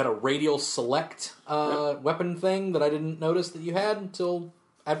 Right. You had a radial select weapon thing that I didn't notice that you had until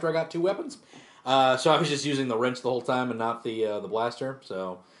after I got 2 weapons. So I was just using the wrench the whole time and not the blaster.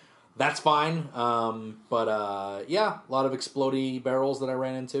 So that's fine. But a lot of explodey barrels that I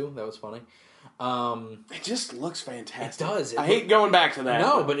ran into. That was funny. It just looks fantastic. It does. I hate going back to that.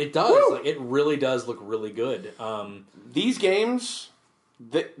 No, but it does. Like, it really does look really good. These games,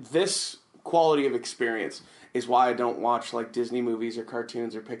 this quality of experience is why I don't watch like Disney movies or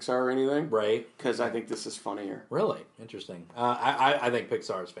cartoons or Pixar or anything. Right. Because I think this is funnier. Really? Interesting. I think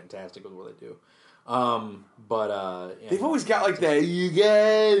Pixar is fantastic with what they do. They've always got like that, you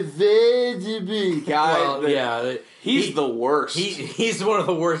guys to be guy. Well, yeah. He's the worst. He's one of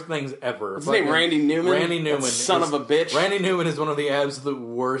the worst things ever. What's his name, Randy Newman? Randy Newman. Son of a bitch. Randy Newman is one of the absolute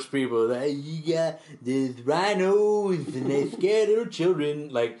worst people. You got these rhinos and they scare little children.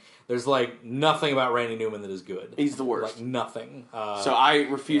 Like, there's like nothing about Randy Newman that is good. He's the worst. Like nothing. So I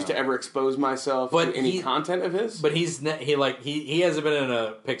refuse to ever expose myself to any content of his. But he hasn't been in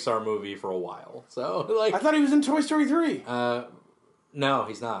a Pixar movie for a while. So like, I thought he was in Toy Story 3. No,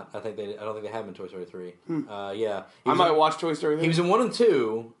 he's not. I don't think they have him in Toy Story 3. Yeah. I might watch Toy Story 3. He was in 1 and 2.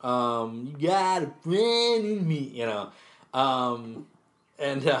 You got a friend in me, you know.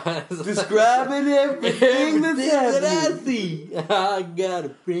 And describing everything that I see. I got a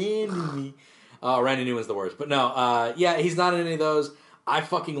friend in me. Randy Newman's the worst. But no, yeah, he's not in any of those. I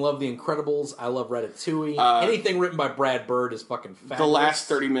fucking love The Incredibles. I love Ratatouille. Anything written by Brad Bird is fucking fabulous. The last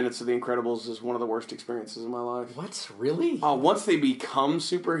 30 minutes of The Incredibles is one of the worst experiences of my life. What? Really? Once they become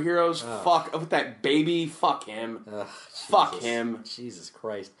superheroes, fuck with that baby. Fuck him. Fuck him. Jesus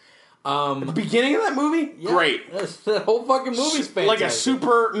Christ. The beginning of that movie, great. The whole fucking movie's fantastic. Like a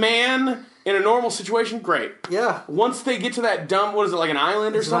Superman in a normal situation, great. Yeah. Once they get to that dumb, what is it, like an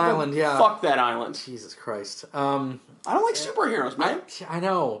island or something? An island, yeah. Fuck that island. Jesus Christ. I don't like superheroes, man. I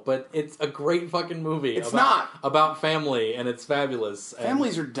know, but it's a great fucking movie. It's not. About family, and it's fabulous.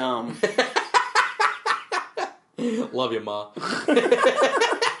 Families are dumb. Love you, Ma.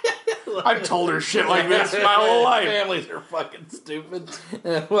 I've told her shit like this my whole life. Families are fucking stupid.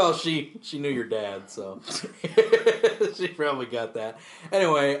 Well, she knew your dad, so she probably got that.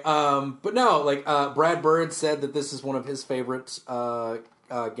 Anyway, but no, like Brad Bird said that this is one of his favorite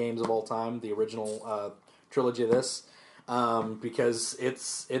games of all time, the original trilogy of this, because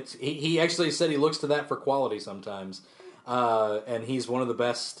he actually said he looks to that for quality sometimes, and he's one of the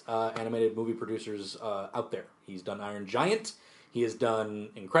best animated movie producers out there. He's done Iron Giant. He has done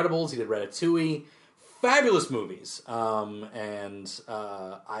Incredibles. He did Ratatouille. Fabulous movies. And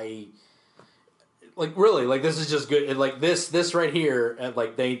I like really like this is just good. Like this right here.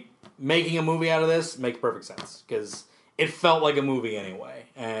 Like they making a movie out of this makes perfect sense because it felt like a movie anyway.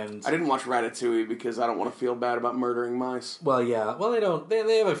 And I didn't watch Ratatouille because I don't want to feel bad about murdering mice. Well, yeah. Well, they don't.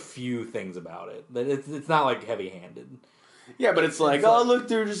 They have a few things about it. It's not like heavy-handed. Yeah, but it's like, oh, look,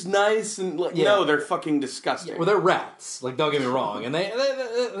 they're just nice, and like, no, they're fucking disgusting. Well, they're rats. Like, don't get me wrong, and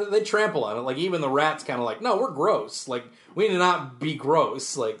they trample on it. Like, even the rats kind of like, no, we're gross. Like, we need to not be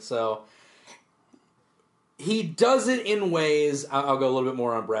gross. Like, so he does it in ways. I'll go a little bit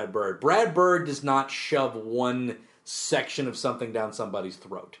more on Brad Bird. Brad Bird does not shove one section of something down somebody's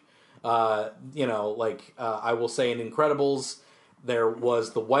throat. I will say in Incredibles, there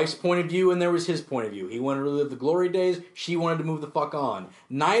was the wife's point of view and there was his point of view. He wanted to live the glory days. She wanted to move the fuck on.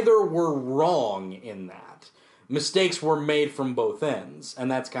 Neither were wrong in that. Mistakes were made from both ends,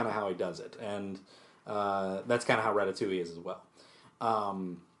 and that's kind of how he does it. And that's kind of how Ratatouille is as well.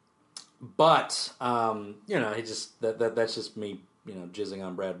 He just that's just me, jizzing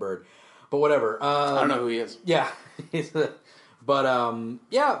on Brad Bird. But whatever. I don't know who he is. Yeah,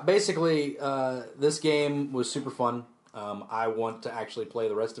 basically, this game was super fun. I want to actually play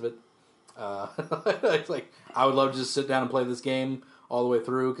the rest of it. It's like I would love to just sit down and play this game all the way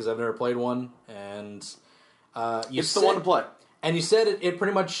through because I've never played one. And it's the one to play. And you said it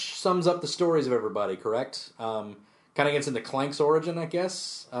pretty much sums up the stories of everybody, correct? Kind of gets into Clank's origin, I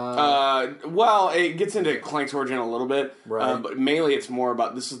guess. Well, it gets into Clank's origin a little bit, right. But mainly it's more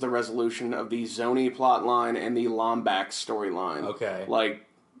about this is the resolution of the Zoni plot line and the Lombax storyline. Okay. Like,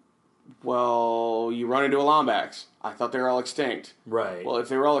 well, you run into a Lombax. I thought they were all extinct. Right. Well, if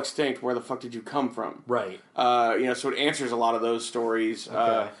they were all extinct, where the fuck did you come from? Right. So it answers a lot of those stories.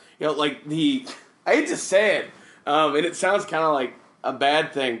 Okay. Like I hate to say it, and it sounds kind of like a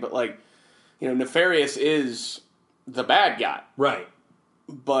bad thing, but like, Nefarious is the bad guy. Right.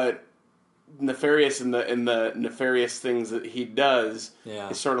 But Nefarious and the nefarious things that he does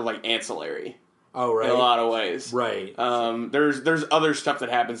is sort of like ancillary. Oh, right. In a lot of ways. Right. There's other stuff that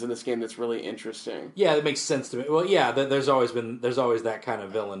happens in this game that's really interesting. Yeah, that makes sense to me. Well, yeah, there's always that kind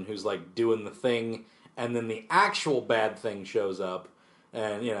of villain who's like doing the thing, and then the actual bad thing shows up,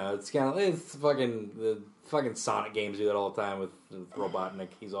 and it's the fucking Sonic games do that all the time with Robotnik.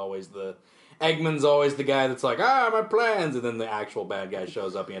 Eggman's always the guy that's like, my plans, and then the actual bad guy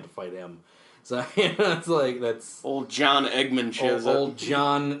shows up, and you have to fight him. So it's like that's old John Eggman shows up. Old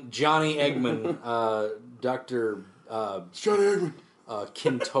Johnny Eggman, Dr. It's Johnny Eggman.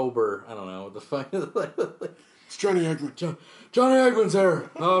 Kintober. I don't know what the fuck. It's Johnny Eggman. Johnny Eggman's here.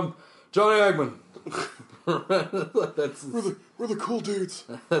 Johnny Eggman. We're the cool dudes.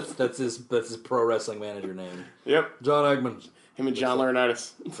 That's his pro wrestling manager name. Yep. John Eggman. Him and John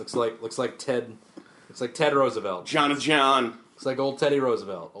Laurinaitis. Looks like Ted. Looks like Ted Roosevelt. John is John. Looks like old Teddy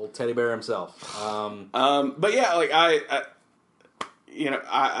Roosevelt, old teddy bear himself. But yeah, like I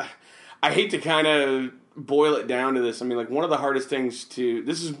hate to kind of boil it down to this. I mean, like one of the hardest things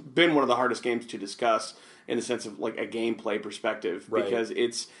this has been one of the hardest games to discuss in the sense of like a gameplay perspective, because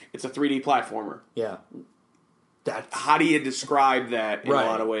it's a 3D platformer. Yeah. How do you describe that in Right. a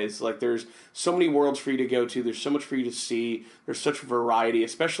lot of ways? Like, there's so many worlds for you to go to. There's so much for you to see. There's such variety,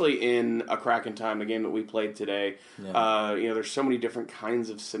 especially in A Crack in Time, the game that we played today. Yeah. There's so many different kinds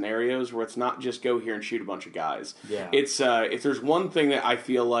of scenarios where it's not just go here and shoot a bunch of guys. Yeah. It's if there's one thing that I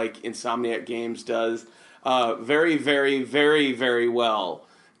feel like Insomniac Games does very, very, very, very well,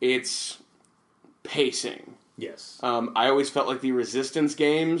 it's pacing. Yes. I always felt like the Resistance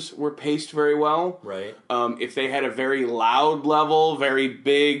games were paced very well. Right. If they had a very loud level, very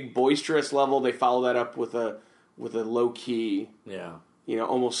big, boisterous level, they follow that up with a low key, Yeah.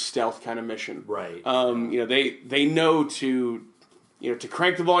 Almost stealth kind of mission. Right. They know to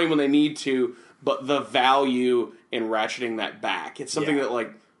crank the volume when they need to, but the value in ratcheting that back. It's something that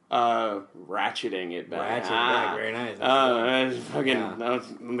like ratcheting it back. Back, very nice.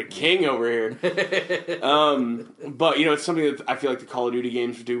 I'm the king over here. But it's something that I feel like the Call of Duty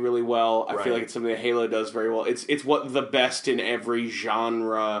games do really well. I feel like it's something that Halo does very well. It's what the best in every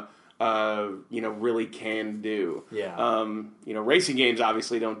genre really can do. Yeah. Racing games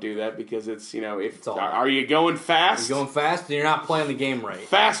obviously don't do that because it's all are you going fast? You're going fast and you're not playing the game right.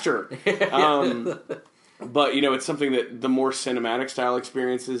 Faster. But it's something that the more cinematic style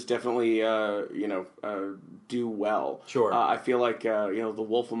experiences definitely do well. Sure. I feel like The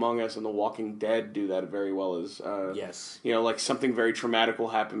Wolf Among Us and The Walking Dead do that very well. As yes. Like something very traumatic will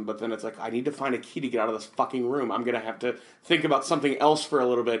happen, but then it's like I need to find a key to get out of this fucking room. I'm gonna have to think about something else for a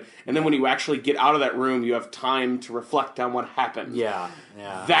little bit, and then when you actually get out of that room, you have time to reflect on what happened. Yeah.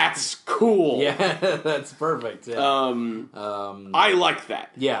 Yeah. That's cool. Yeah, that's perfect. Yeah. I like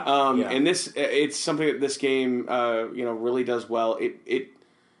that. Yeah. And it's something that this game, really does well.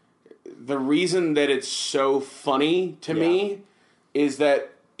 The reason that it's so funny to me is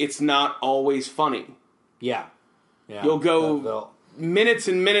that it's not always funny. Yeah. Yeah. You'll go minutes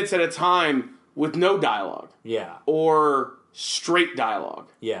and minutes at a time with no dialogue. Yeah. Or straight dialogue.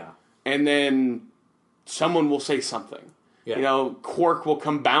 Yeah. And then someone will say something. Yeah. Quark will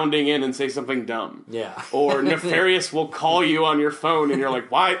come bounding in and say something dumb. Yeah. Or Nefarious will call you on your phone and you're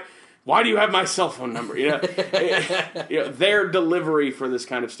like, why do you have my cell phone number? Their delivery for this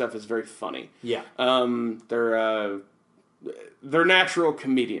kind of stuff is very funny. Yeah. They're natural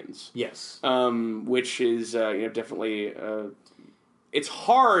comedians. Yes. Which is definitely it's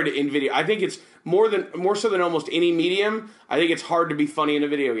hard in video. I think it's more so than almost any medium. I think it's hard to be funny in a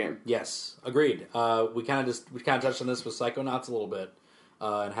video game. Yes, agreed. We kind of touched on this with Psychonauts a little bit,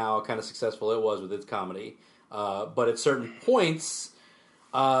 and how kind of successful it was with its comedy. But at certain points,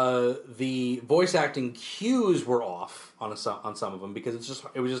 the voice acting cues were off on some of them because it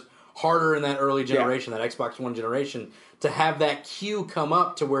was just harder in that early generation, that Xbox One generation, to have that cue come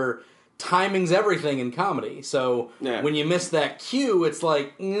up to where timing's everything in comedy. So when you miss that cue, it's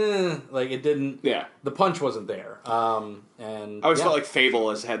like it didn't. Yeah, the punch wasn't there. And I always felt like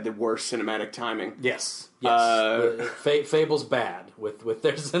Fable has had the worst cinematic timing. Yes. Fable's bad with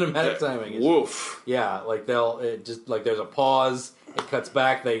their cinematic timing. Woof. Yeah, like there's a pause. It cuts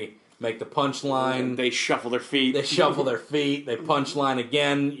back. They make the punchline. They shuffle their feet. They punchline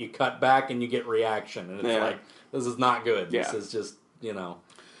again. You cut back and you get reaction, and it's like, this is not good. Yeah. This is just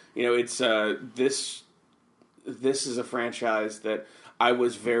it's this is a franchise that I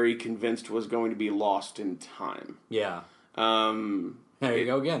was very convinced was going to be lost in time. Yeah. There you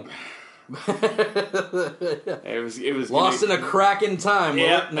go again. It was lost in a crack in time.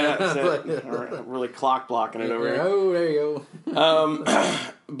 Yeah, that's it. Really clock blocking it over here. Oh, there you go.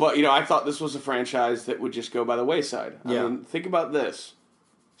 But I thought this was a franchise that would just go by the wayside. Yeah. I mean, think about this: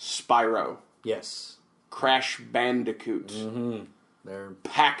 Spyro. Yes. Crash Bandicoot. Mm-hmm. They're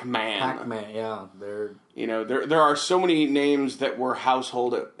Pac-Man. Yeah. They're there are so many names that were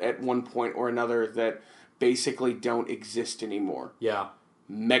household at one point or another that basically don't exist anymore. Yeah.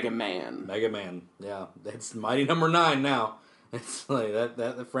 Mega Man. Yeah. It's Mighty Number 9 now. It's like that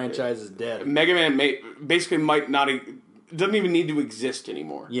the franchise is dead. Mega Man might not doesn't even need to exist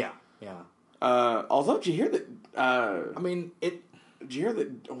anymore. Yeah. Although, did you hear that? Did you hear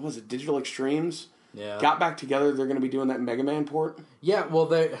that? What was it? Digital Extremes? Yeah. Got back together. They're going to be doing that Mega Man port. Yeah. Well,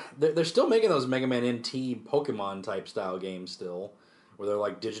 they're still making those Mega Man NT Pokemon type style games still, Where they're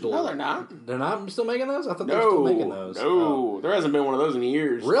like digital. No, they're not. They're not still making those? I thought they were still making those. No, there hasn't been one of those in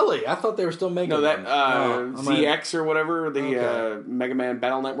years. Really? I thought they were still making No, that them. ZX or whatever, the Mega Man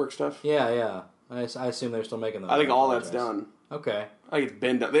Battle Network stuff. Yeah. I assume they're still making those. I think all that's done. Okay. I think it's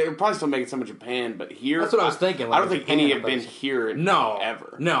been done. They're probably still making some in Japan, but here... That's what I was thinking. I don't think any have been here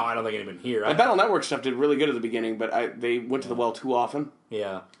ever. No, I don't think any have been here. The Battle Network stuff did really good at the beginning, but they went to the well too often.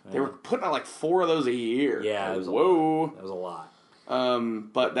 Yeah. They were putting out like 4 of those a year. Yeah, that was a lot.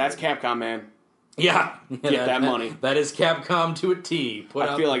 But that's Capcom, man. Yeah. Get that money. That is Capcom to a T.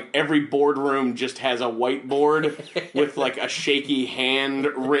 I feel like every boardroom just has a whiteboard with like a shaky hand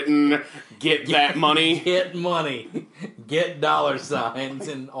written, get that money. Get money. Get dollar signs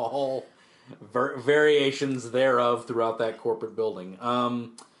and all variations thereof throughout that corporate building.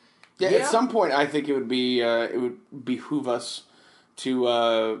 At some point I think it would behoove us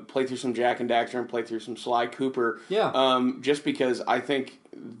to play through some Jack and Daxter and play through some Sly Cooper. Yeah. Just because I think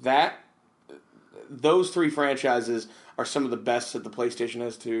that those 3 franchises are some of the best that the PlayStation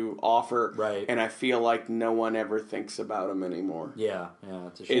has to offer. Right. And I feel like no one ever thinks about them anymore. Yeah,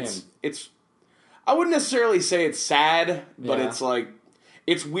 it's a shame. It's I wouldn't necessarily say it's sad, but it's like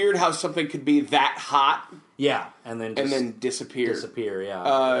it's weird how something could be that hot. Yeah, and then disappear.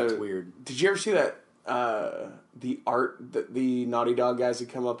 Yeah, that's weird. Did you ever see that the art that the Naughty Dog guys had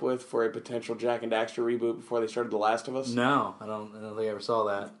come up with for a potential Jack and Daxter reboot before they started The Last of Us? No, I don't think I ever saw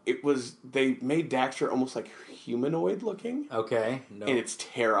that. They made Daxter almost like humanoid looking. Okay. No. And it's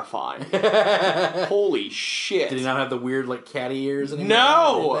terrifying. Holy shit. Did he not have the weird like cat ears anymore?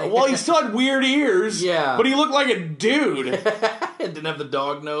 No! Well, he still had weird ears. Yeah. But he looked like a dude. Didn't have the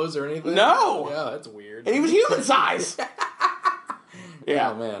dog nose or anything? No! Yeah, that's weird. And he was human size.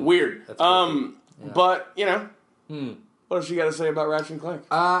 Yeah, oh, man. Weird. That's yeah. But, what else you got to say about Ratchet and Clank?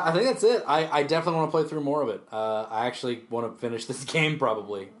 I think that's it. I definitely want to play through more of it. I actually want to finish this game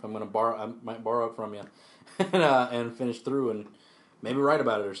probably. I'm going to I might borrow it from you and finish through and maybe write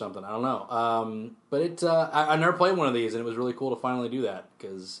about it or something. I don't know. But I never played one of these, and it was really cool to finally do that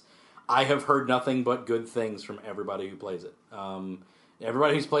because I have heard nothing but good things from everybody who plays it.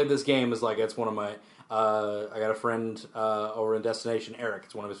 Everybody who's played this game is like, it's one of my... I got a friend over in Destination, Eric.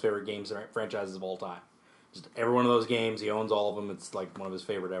 It's one of his favorite games and franchises of all time. Just every one of those games, he owns all of them. It's like one of his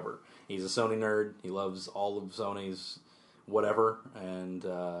favorite ever. He's a Sony nerd. He loves all of Sony's whatever, and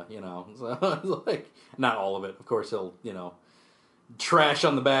so like not all of it. Of course, he'll trash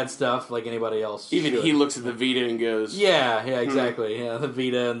on the bad stuff like anybody else. Even should. he looks at the Vita and goes, "Yeah, exactly. Yeah, the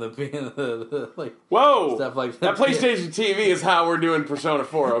Vita and the like, whoa, stuff like that. That PlayStation TV is how we're doing Persona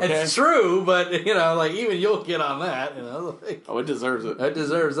 4. Okay, it's true, but like even you'll get on that. Like, it deserves it. It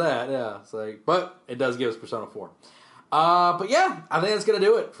deserves that. Yeah, it's like, but it does give us Persona 4. But yeah, I think that's gonna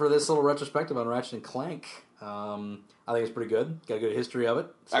do it for this little retrospective on Ratchet and Clank. I think it's pretty good. Got a good history of it.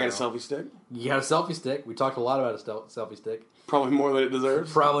 So. I got a selfie stick. You got a selfie stick. We talked a lot about a selfie stick. Probably more than it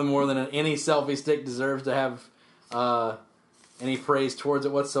deserves. Probably more than any selfie stick deserves to have any praise towards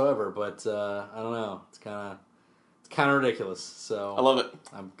it whatsoever. But I don't know. It's kind of ridiculous. So I love it.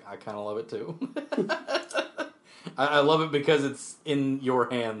 I kind of love it too. I love it because it's in your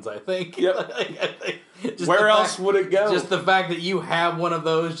hands, I think. Yep. Where else would it go? Just the fact that you have one of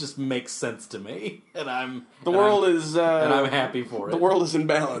those just makes sense to me, and I'm happy for it. The world is in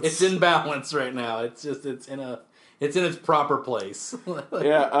balance. It's in balance right now. It's in its proper place.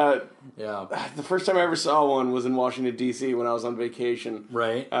 Yeah. Yeah. The first time I ever saw one was in Washington D.C. when I was on vacation.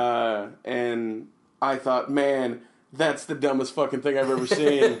 Right. And I thought, man, that's the dumbest fucking thing I've ever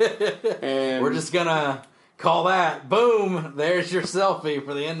seen. And we're just gonna call that. Boom! There's your selfie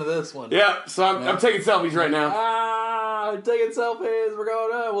for the end of this one. Yeah, so I'm taking selfies right now. I'm taking selfies. We're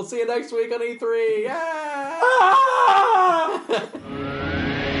going. We'll see you next week on E3. Yeah.